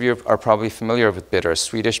 Most of you are probably familiar with bitters.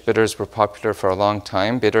 Swedish bitters were popular for a long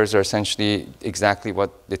time. Bitters are essentially exactly what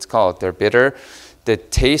it's called. They're bitter. The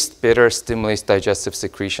taste bitter stimulates digestive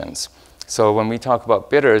secretions. So when we talk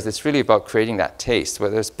about bitters, it's really about creating that taste.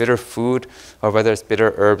 Whether it's bitter food or whether it's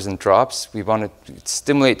bitter herbs and drops, we want to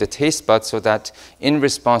stimulate the taste buds so that in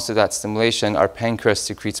response to that stimulation, our pancreas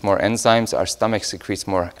secretes more enzymes, our stomach secretes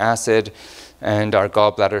more acid, and our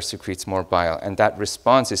gallbladder secretes more bile. And that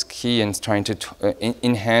response is key in trying to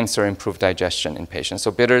enhance or improve digestion in patients.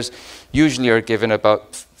 So bitters usually are given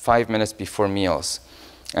about 5 minutes before meals.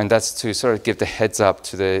 And that's to sort of give the heads up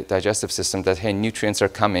to the digestive system that, hey, nutrients are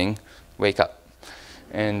coming, wake up.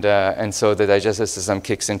 And so the digestive system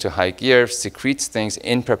kicks into high gear, secretes things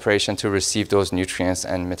in preparation to receive those nutrients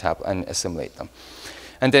and assimilate them.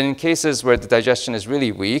 And then in cases where the digestion is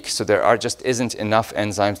really weak, so there just isn't enough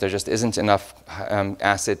enzymes, there just isn't enough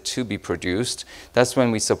acid to be produced, that's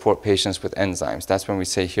when we support patients with enzymes. That's when we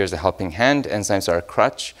say, here's a helping hand. Enzymes are a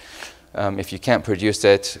crutch. If you can't produce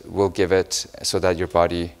it, we'll give it so that your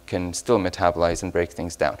body can still metabolize and break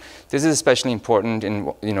things down. This is especially important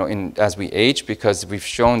as we age, because we've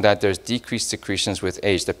shown that there's decreased secretions with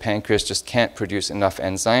age. The pancreas just can't produce enough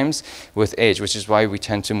enzymes with age, which is why we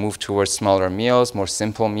tend to move towards smaller meals, more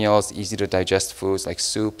simple meals, easy to digest foods like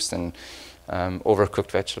soups and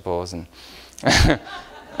overcooked vegetables. And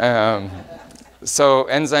so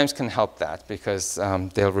enzymes can help that, because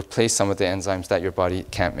they'll replace some of the enzymes that your body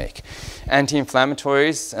can't make.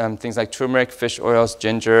 Anti-inflammatories, things like turmeric, fish oils,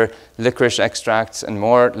 ginger, licorice extracts, and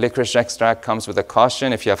more. Licorice extract comes with a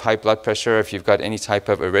caution. If you have high blood pressure, if you've got any type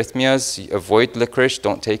of arrhythmias, avoid licorice,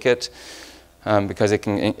 don't take it, because it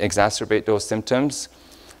can exacerbate those symptoms.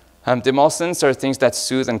 Demulcents are things that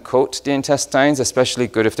soothe and coat the intestines, especially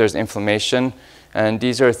good if there's inflammation. And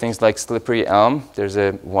these are things like slippery elm. There's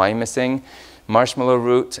a Y missing. Marshmallow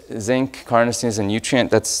root, zinc, carnosine is a nutrient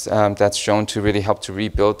that's shown to really help to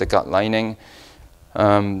rebuild the gut lining.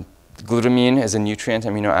 Glutamine is a nutrient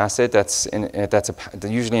amino acid that's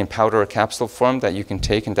usually in powder or capsule form that you can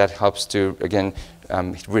take, and that helps to, again,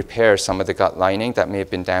 repair some of the gut lining that may have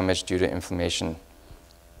been damaged due to inflammation.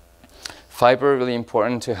 Fiber, really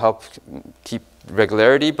important to help keep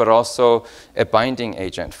regularity, but also a binding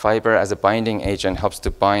agent. Fiber as a binding agent helps to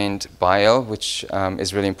bind bile, which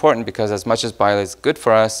is really important, because as much as bile is good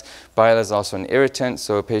for us, bile is also an irritant.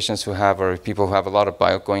 So patients who have, or people who have a lot of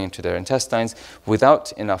bile going into their intestines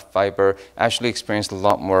without enough fiber actually experience a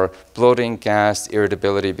lot more bloating, gas,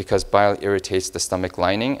 irritability, because bile irritates the stomach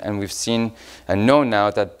lining. And we've seen and know now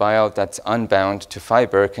that bile that's unbound to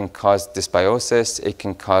fiber can cause dysbiosis, it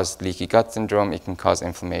can cause leaky gut syndrome, it can cause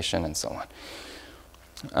inflammation, and so on.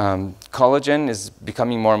 Collagen is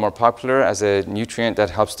becoming more and more popular as a nutrient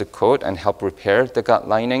that helps to coat and help repair the gut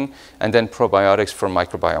lining, and then probiotics for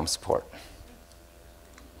microbiome support.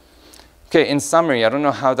 Okay, in summary, I don't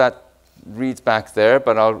know how that reads back there,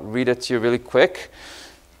 but I'll read it to you really quick.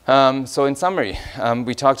 So in summary,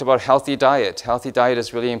 we talked about healthy diet. Healthy diet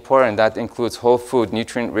is really important. That includes whole food,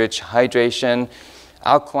 nutrient-rich, hydration,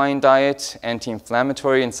 alkaline diet,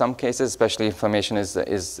 anti-inflammatory in some cases, especially inflammation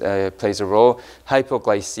plays a role,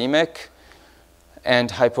 hypoglycemic, and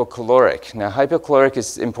hypocaloric. Now, hypocaloric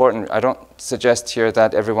is important. I don't suggest here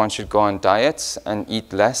that everyone should go on diets and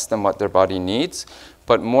eat less than what their body needs,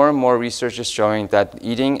 but more and more research is showing that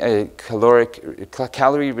eating a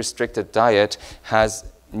calorie-restricted diet has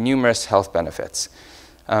numerous health benefits.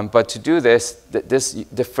 But to do this,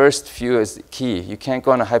 the first few is key. You can't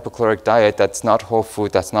go on a hypocaloric diet that's not whole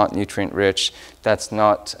food, that's not nutrient-rich, that's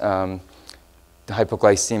not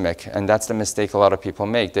hypoglycemic. And that's the mistake a lot of people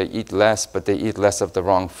make. They eat less, but they eat less of the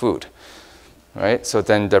wrong food. Right? So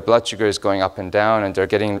then their blood sugar is going up and down, and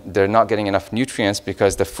they're not getting enough nutrients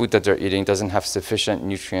because the food that they're eating doesn't have sufficient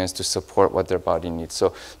nutrients to support what their body needs.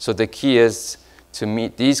 So the key is to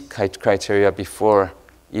meet these criteria before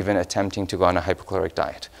even attempting to go on a hypocaloric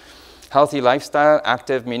diet. Healthy lifestyle,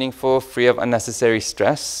 active, meaningful, free of unnecessary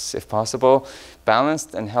stress, if possible.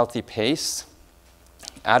 Balanced and healthy pace.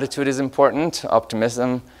 Attitude is important,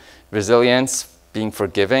 optimism, resilience, being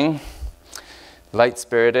forgiving.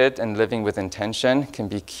 Light-spirited and living with intention can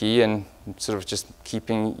be key in sort of just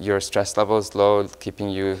keeping your stress levels low, keeping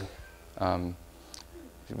you...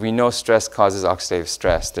 we know stress causes oxidative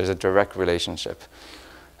stress. There's a direct relationship.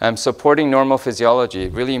 Supporting normal physiology,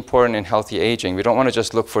 really important in healthy aging. We don't want to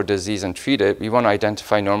just look for disease and treat it. We want to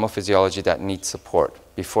identify normal physiology that needs support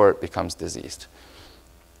before it becomes diseased.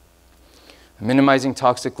 Minimizing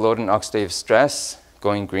toxic load and oxidative stress,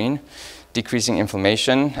 going green. Decreasing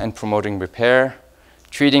inflammation and promoting repair.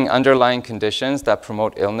 Treating underlying conditions that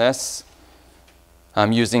promote illness.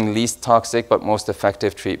 Using least toxic but most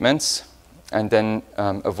effective treatments. And then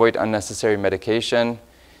avoid unnecessary medication.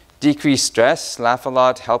 Decrease stress, laugh a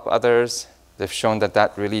lot, help others. They've shown that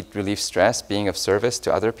that really relieves stress, being of service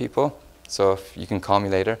to other people. So if you can call me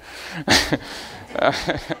later.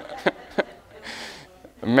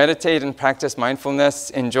 Meditate and practice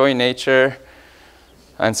mindfulness, enjoy nature,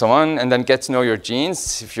 and so on. And then get to know your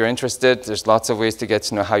genes. If you're interested, there's lots of ways to get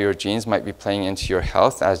to know how your genes might be playing into your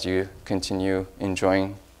health as you continue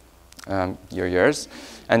enjoying your years.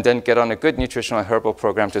 And then get on a good nutritional herbal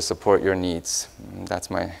program to support your needs.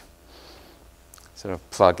 That's my sort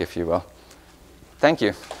of plug, if you will. Thank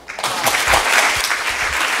you.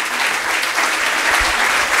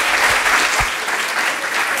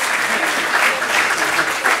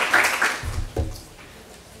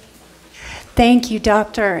 Thank you,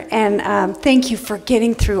 doctor, and thank you for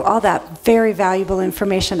getting through all that very valuable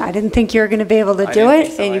information. I didn't think you were going to be able to do didn't it,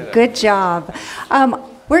 think so and either. good job.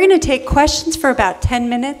 We're going to take questions for about 10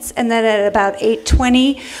 minutes, and then at about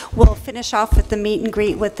 8:20, we'll finish off with the meet and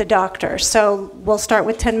greet with the doctor. So we'll start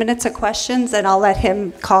with 10 minutes of questions, and I'll let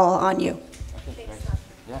him call on you.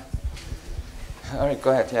 Yeah. All right,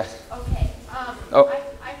 go ahead, yeah. Okay, Oh.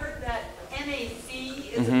 I heard that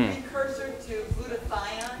NAC is a precursor to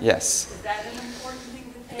glutathione. Yes. Is that an important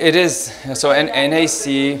thing to take? It is. So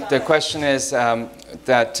NAC, the question is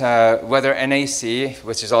that whether NAC,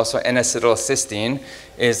 which is also N-acetylcysteine,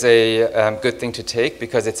 is a good thing to take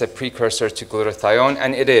because it's a precursor to glutathione,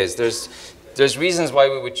 and it is. There's reasons why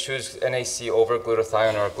we would choose NAC over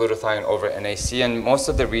glutathione or glutathione over NAC, and most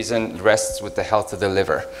of the reason rests with the health of the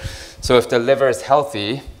liver. So if the liver is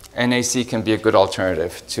healthy, NAC can be a good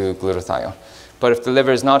alternative to glutathione. But if the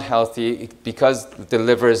liver is not healthy, because the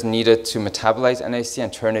liver is needed to metabolize NAC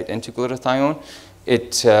and turn it into glutathione,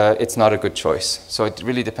 it's not a good choice. So it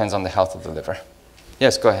really depends on the health of the liver.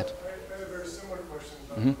 Yes, go ahead. I have a very similar question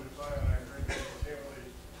about glutathione. I heard people can't really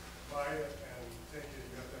buy it and take it.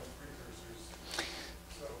 You have to have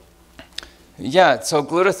precursors. Yeah, so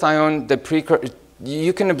glutathione, the precursor,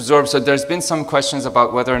 you can absorb. So there's been some questions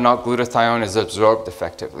about whether or not glutathione is absorbed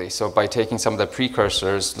effectively. So by taking some of the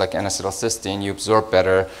precursors, like N-acetylcysteine, you absorb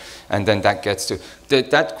better, and then that gets to,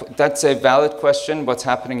 that's a valid question. What's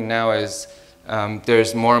happening now is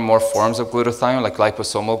there's more and more forms of glutathione, like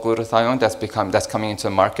liposomal glutathione, that's coming into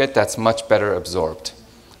the market, that's much better absorbed.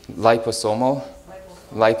 Liposomal,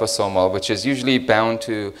 which is usually bound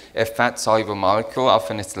to a fat-soluble molecule,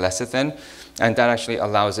 often it's lecithin, and that actually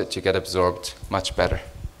allows it to get absorbed much better.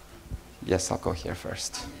 Yes, I'll go here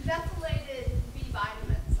first. Methylated B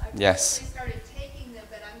vitamins. I've Yes. recently started taking them,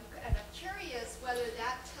 but I'm curious whether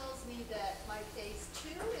that tells me that my phase 2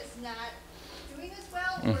 is not doing as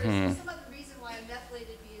well, or is there some other reason why a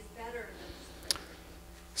methylated B is better than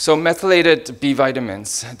So methylated B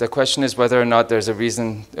vitamins, the question is whether or not there's a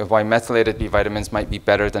reason why methylated B vitamins might be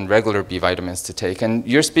better than regular B vitamins to take. And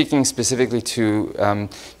you're speaking specifically to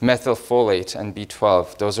methylfolate and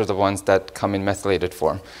B12. Those are the ones that come in methylated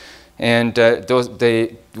form. And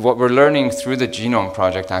what we're learning through the Genome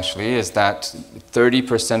Project actually is that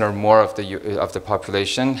 30% or more of the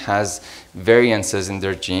population has variances in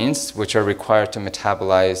their genes which are required to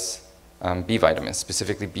metabolize B vitamins,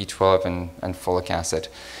 specifically B12 and folic acid.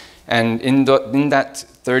 And in that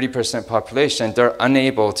 30% population, they're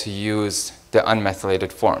unable to use the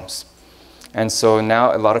unmethylated forms. And so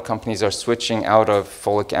now a lot of companies are switching out of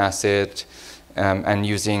folic acid and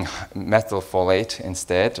using methylfolate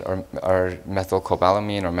instead, or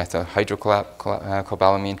methylcobalamin or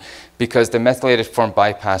methylhydrocobalamin, because the methylated form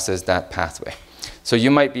bypasses that pathway. So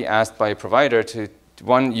you might be asked by a provider to,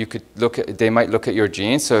 one, you could they might look at your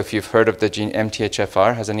genes. So if you've heard of the gene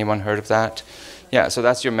MTHFR, has anyone heard of that? Yeah, so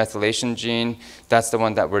that's your methylation gene. That's the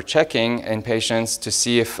one that we're checking in patients to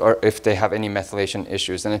see if they have any methylation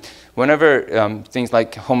issues. And whenever things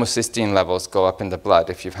like homocysteine levels go up in the blood,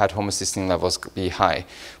 if you've had homocysteine levels be high,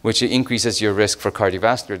 which increases your risk for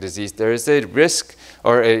cardiovascular disease, there is a risk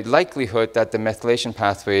or a likelihood that the methylation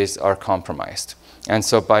pathways are compromised. And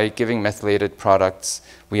so by giving methylated products,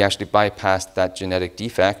 we actually bypass that genetic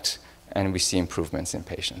defect and we see improvements in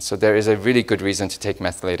patients. So there is a really good reason to take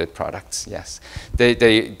methylated products, yes.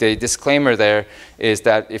 The disclaimer there is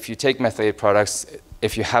that if you take methylated products,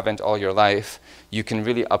 if you haven't all your life, you can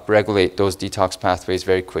really upregulate those detox pathways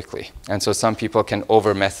very quickly. And so some people can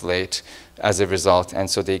over-methylate as a result, and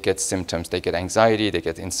so they get symptoms. They get anxiety, they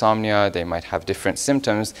get insomnia, they might have different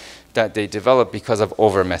symptoms that they develop because of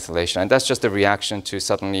over-methylation. And that's just a reaction to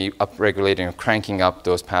suddenly upregulating or cranking up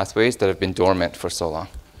those pathways that have been dormant for so long.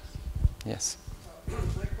 Yes? My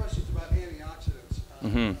question's about antioxidants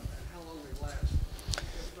and how long they last. If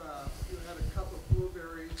you had a cup of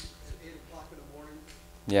blueberries at 8 o'clock in the morning,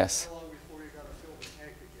 Yes. how long before you got to fill the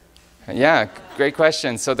tank again? Yeah, great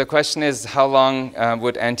question. So the question is, how long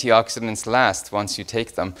would antioxidants last once you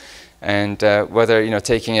take them? And whether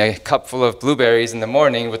taking a cup full of blueberries in the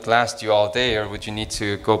morning would last you all day, or would you need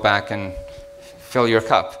to go back and fill your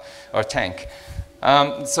cup or tank?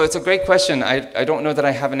 So it's a great question. I don't know that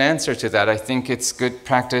I have an answer to that. I think it's good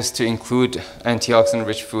practice to include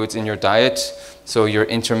antioxidant-rich foods in your diet, so you're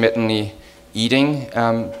intermittently eating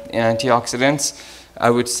antioxidants. I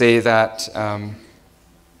would say that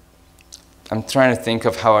I'm trying to think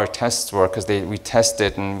of how our tests work, because we test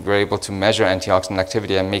it and we're able to measure antioxidant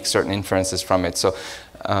activity and make certain inferences from it. So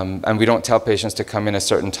And we don't tell patients to come in a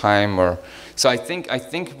certain time. So I think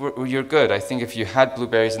you're good. I think if you had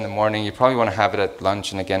blueberries in the morning, you probably want to have it at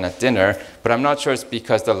lunch and again at dinner. But I'm not sure it's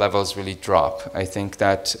because the levels really drop. I think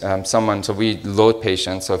that so we load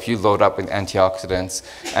patients. So if you load up with antioxidants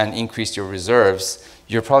and increase your reserves,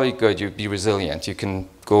 you're probably good. You'd be resilient. You can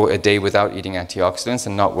go a day without eating antioxidants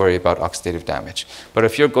and not worry about oxidative damage. But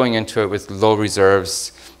if you're going into it with low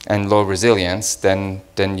reserves and low resilience, then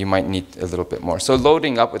you might need a little bit more. So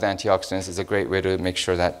loading up with antioxidants is a great way to make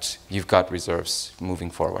sure that you've got reserves moving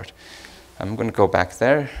forward. I'm going to go back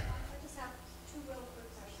there. I just have two real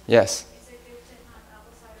quick questions. Yes. Is it good to have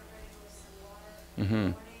apple cider vinegar with some water in Mm-hmm.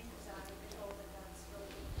 the morning? Because I've been told that that's really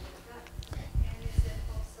good for the gut. And is it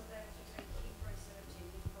also better to drink kefir instead of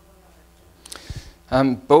taking probiotic?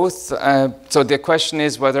 So the question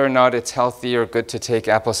is whether or not it's healthy or good to take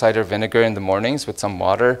apple cider vinegar in the mornings with some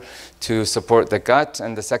water to support the gut.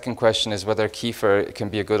 And the second question is whether kefir can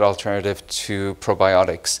be a good alternative to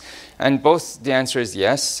probiotics. And both, the answer is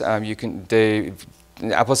yes.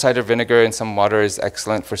 Apple cider vinegar in some water is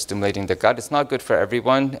excellent for stimulating the gut. It's not good for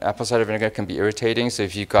everyone. Apple cider vinegar can be irritating. So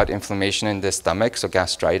if you've got inflammation in the stomach, so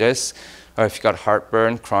gastritis, or if you've got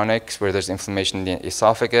heartburn, chronic, where there's inflammation in the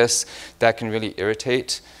esophagus, that can really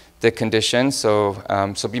irritate the condition. So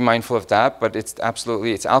be mindful of that. But it's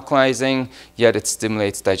alkalizing, yet it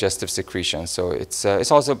stimulates digestive secretion. So it's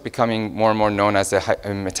also becoming more and more known as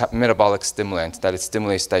a metabolic stimulant, that it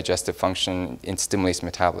stimulates digestive function, it stimulates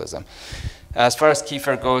metabolism. As far as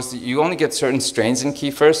kefir goes, you only get certain strains in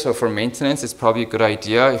kefir. So for maintenance, it's probably a good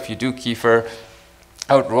idea. If you do kefir,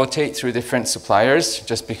 I would rotate through different suppliers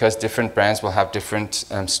just because different brands will have different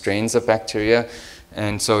strains of bacteria.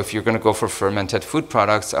 And so if you're going to go for fermented food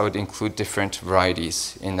products, I would include different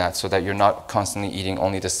varieties in that so that you're not constantly eating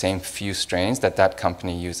only the same few strains that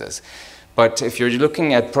company uses. But if you're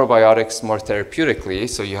looking at probiotics more therapeutically,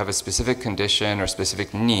 so you have a specific condition or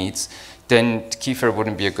specific needs, then kefir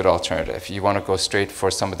wouldn't be a good alternative. You want to go straight for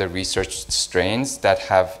some of the researched strains that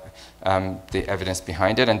have the evidence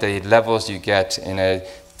behind it, and the levels you get in a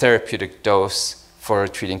therapeutic dose for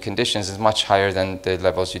treating conditions is much higher than the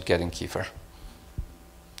levels you'd get in kefir.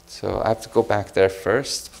 So I have to go back there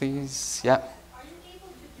first, please. Yeah. Are you able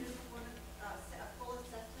to do a full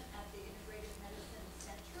assessment at the Integrative Medicine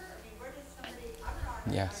Center? I mean, where does somebody, I don't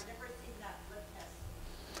know, Yes. I've never seen that blood test.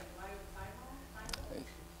 Like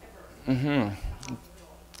ever. Mm-hmm.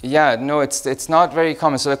 Yeah, no, it's not very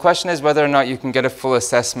common. So the question is whether or not you can get a full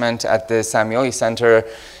assessment at the Samueli Center,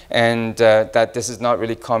 and that this is not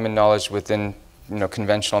really common knowledge within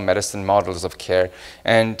conventional medicine models of care.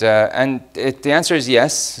 And the answer is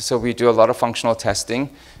yes. So we do a lot of functional testing,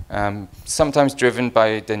 sometimes driven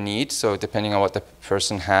by the need. So depending on what the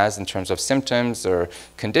person has in terms of symptoms or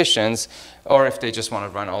conditions, or if they just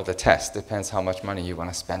want to run all the tests, depends how much money you want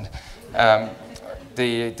to spend.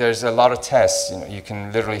 There's a lot of tests. You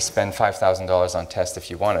can literally spend $5,000 on tests if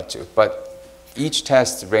you wanted to. But each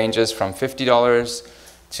test ranges from $50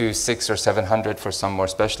 to $600 or $700 for some more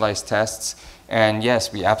specialized tests. And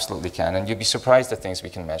yes, we absolutely can. And you'd be surprised at things we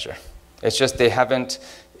can measure. It's just they haven't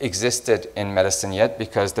existed in medicine yet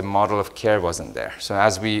because the model of care wasn't there. So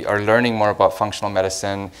as we are learning more about functional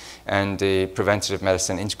medicine and the preventative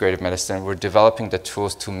medicine, integrative medicine, we're developing the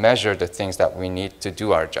tools to measure the things that we need to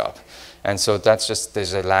do our job. And so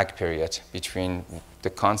there's a lag period between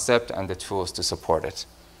the concept and the tools to support it.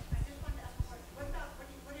 I just wanted to ask a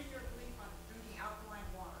question. What is your belief on drinking alkaline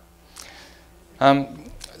water?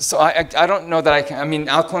 So I don't know that I can. I mean,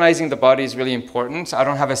 alkalinizing the body is really important. I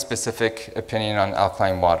don't have a specific opinion on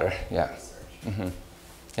alkaline water. Yeah. Mm-hmm.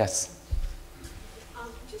 Yes.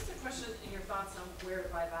 Just a question in your thoughts on where to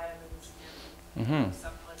buy vitamins and Mm-hmm.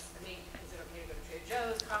 supplements. I mean, is it okay to go to Trader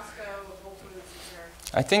Joe's, Costco, Whole Foods? Is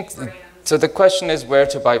there I think, brands? so the question is where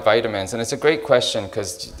to buy vitamins, and it's a great question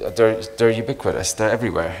because they're ubiquitous. They're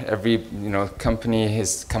everywhere. Every company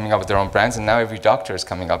is coming up with their own brands, and now every doctor is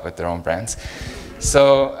coming up with their own brands.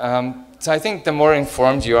 So I think the more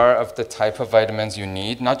informed you are of the type of vitamins you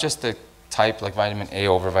need, not just the type like vitamin A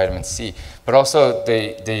over vitamin C, but also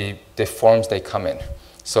the forms they come in.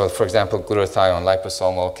 So for example, glutathione,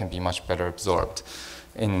 liposomal can be much better absorbed.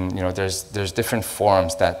 There's different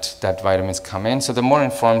forms that vitamins come in. So the more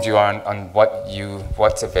informed you are on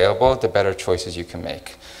what's available, the better choices you can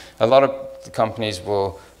make. A lot of the companies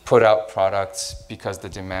will put out products because the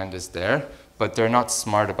demand is there, but they're not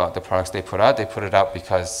smart about the products they put out. They put it out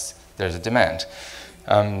because there's a demand.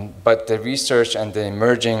 But the research and the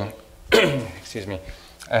emerging,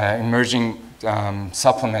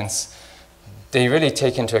 supplements, they really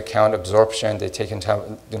take into account absorption. They take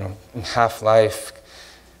into half-life,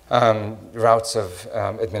 routes of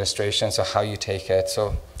administration, so how you take it.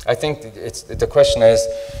 So I think the question is,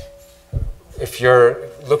 if you're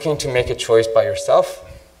looking to make a choice by yourself,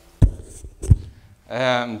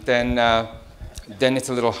 then it's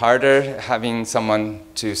a little harder. Having someone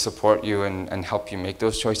to support you and help you make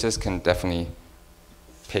those choices can definitely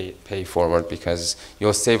pay forward, because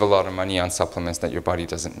you'll save a lot of money on supplements that your body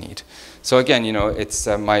doesn't need. So again, you know, it's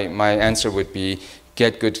my answer would be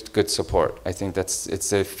get good support. I think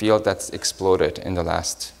it's a field that's exploded in the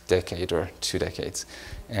last decade or 2 decades,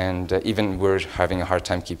 and even we're having a hard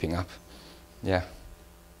time keeping up. Yeah.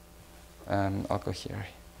 I'll go here.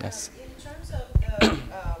 Yes. In terms of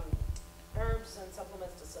herbs and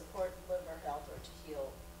supplements to support liver health or to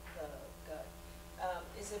heal the gut,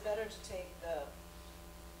 is it better to take the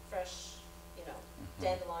fresh, you know,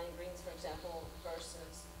 dandelion greens, for example,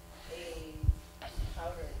 versus a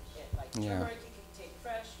powder, like turmeric? You can take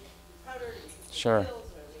fresh, you can do powdered, you can take Sure.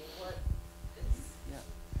 pills, or I mean, what is...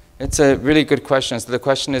 It's a really good question. So the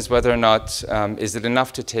question is whether or not, is it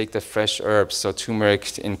enough to take the fresh herbs, so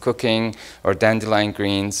turmeric in cooking or dandelion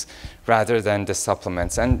greens, rather than the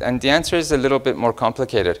supplements? And the answer is a little bit more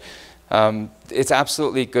complicated. It's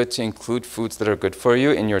absolutely good to include foods that are good for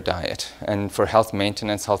you in your diet. And for health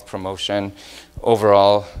maintenance, health promotion,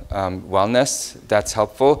 overall wellness, that's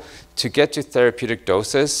helpful. To get to therapeutic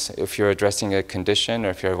doses, if you're addressing a condition or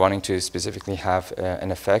if you're wanting to specifically have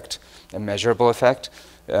an effect, a measurable effect,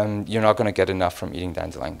 you're not going to get enough from eating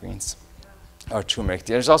dandelion greens or turmeric.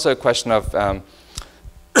 There's also a question of,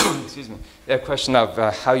 excuse me, a question of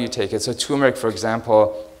how you take it. So turmeric, for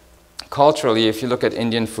example, culturally, if you look at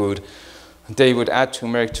Indian food, they would add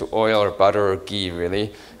turmeric to oil or butter or ghee,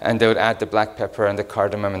 really, and they would add the black pepper and the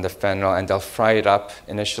cardamom and the fennel, and they'll fry it up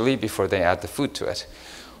initially before they add the food to it.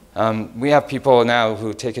 We have people now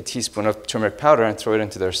who take a teaspoon of turmeric powder and throw it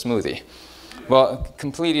into their smoothie. Well,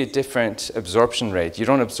 completely different absorption rate. You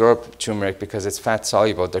don't absorb turmeric because it's fat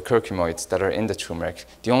soluble, the curcumoids that are in the turmeric.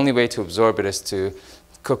 The only way to absorb it is to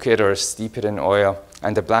cook it or steep it in oil,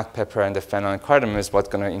 and the black pepper and the fennel and cardamom is what's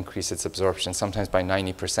going to increase its absorption, sometimes by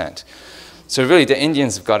 90%. So really, the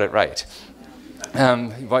Indians have got it right.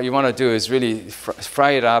 What you want to do is really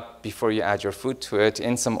fry it up before you add your food to it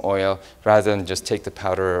in some oil, rather than just take the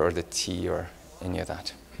powder or the tea or any of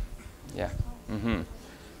that. Yeah. Mm-hmm.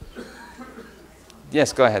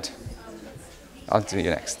 Yes, go ahead. I'll do you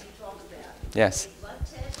next. Yes.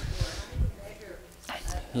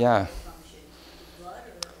 Yeah.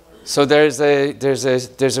 So there's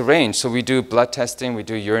a range. So we do blood testing, we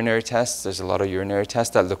do urinary tests. There's a lot of urinary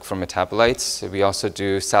tests that look for metabolites. We also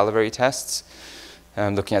do salivary tests,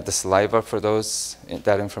 looking at the saliva for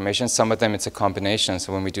that information. Some of them it's a combination.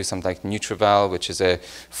 So when we do something like Nutrival, which is a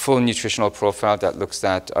full nutritional profile that looks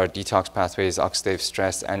at our detox pathways, oxidative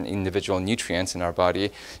stress, and individual nutrients in our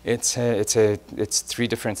body, it's 3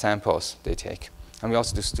 different samples they take. And we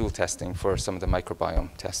also do stool testing for some of the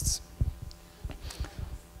microbiome tests.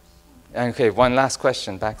 Okay, one last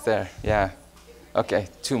question back there. Yeah. Okay,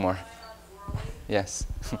 2 more. Yes.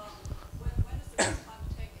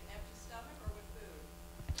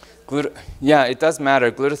 Yeah, it does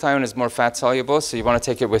matter. Glutathione is more fat soluble, so you want to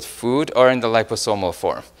take it with food or in the liposomal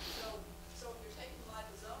form. So if you're taking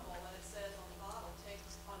liposomal and it says on the bottle, take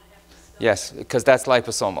on an empty stomach. Yes, because that's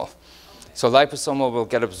liposomal. So liposomal will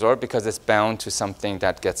get absorbed because it's bound to something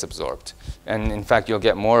that gets absorbed. And in fact, you'll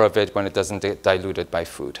get more of it when it doesn't get diluted by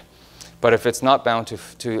food. But if it's not bound to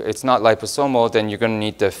it's not liposomal, then you're going to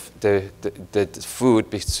need the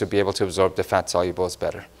food to be able to absorb the fat solubles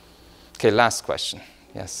better. Okay, last question.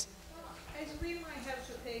 Yes. As we might have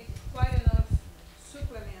to take quite enough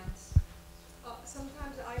supplements,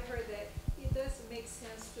 sometimes I heard that it does make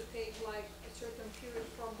sense to take like a certain period,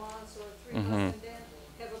 4 months or 3 months, and then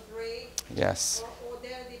have a break. Yes. Or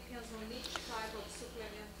that depends on each type of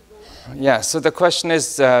supplement to go on. Yeah, so the question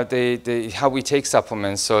is how we take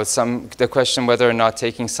supplements. So the question whether or not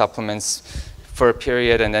taking supplements for a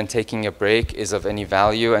period and then taking a break is of any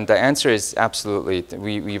value, and the answer is absolutely.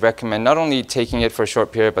 We recommend not only taking it for a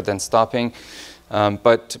short period but then stopping,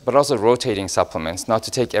 but also rotating supplements, not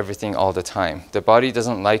to take everything all the time. The body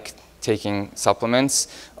doesn't like taking supplements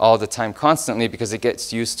all the time constantly because it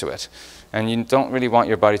gets used to it. And you don't really want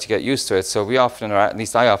your body to get used to it. So we often, or at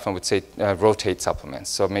least I often would say, rotate supplements.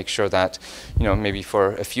 So make sure that, maybe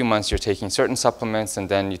for a few months you're taking certain supplements, and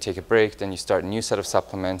then you take a break, then you start a new set of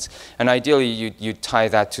supplements. And ideally, you tie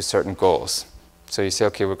that to certain goals. So you say,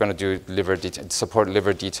 okay, we're going to do support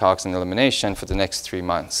liver detox and elimination for the next 3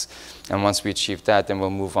 months. And once we achieve that, then we'll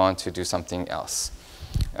move on to do something else.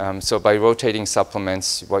 So by rotating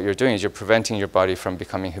supplements, what you're doing is you're preventing your body from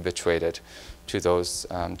becoming habituated to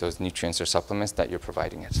those nutrients or supplements that you're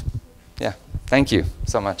providing it. Yeah, thank you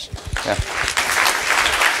so much. Yeah.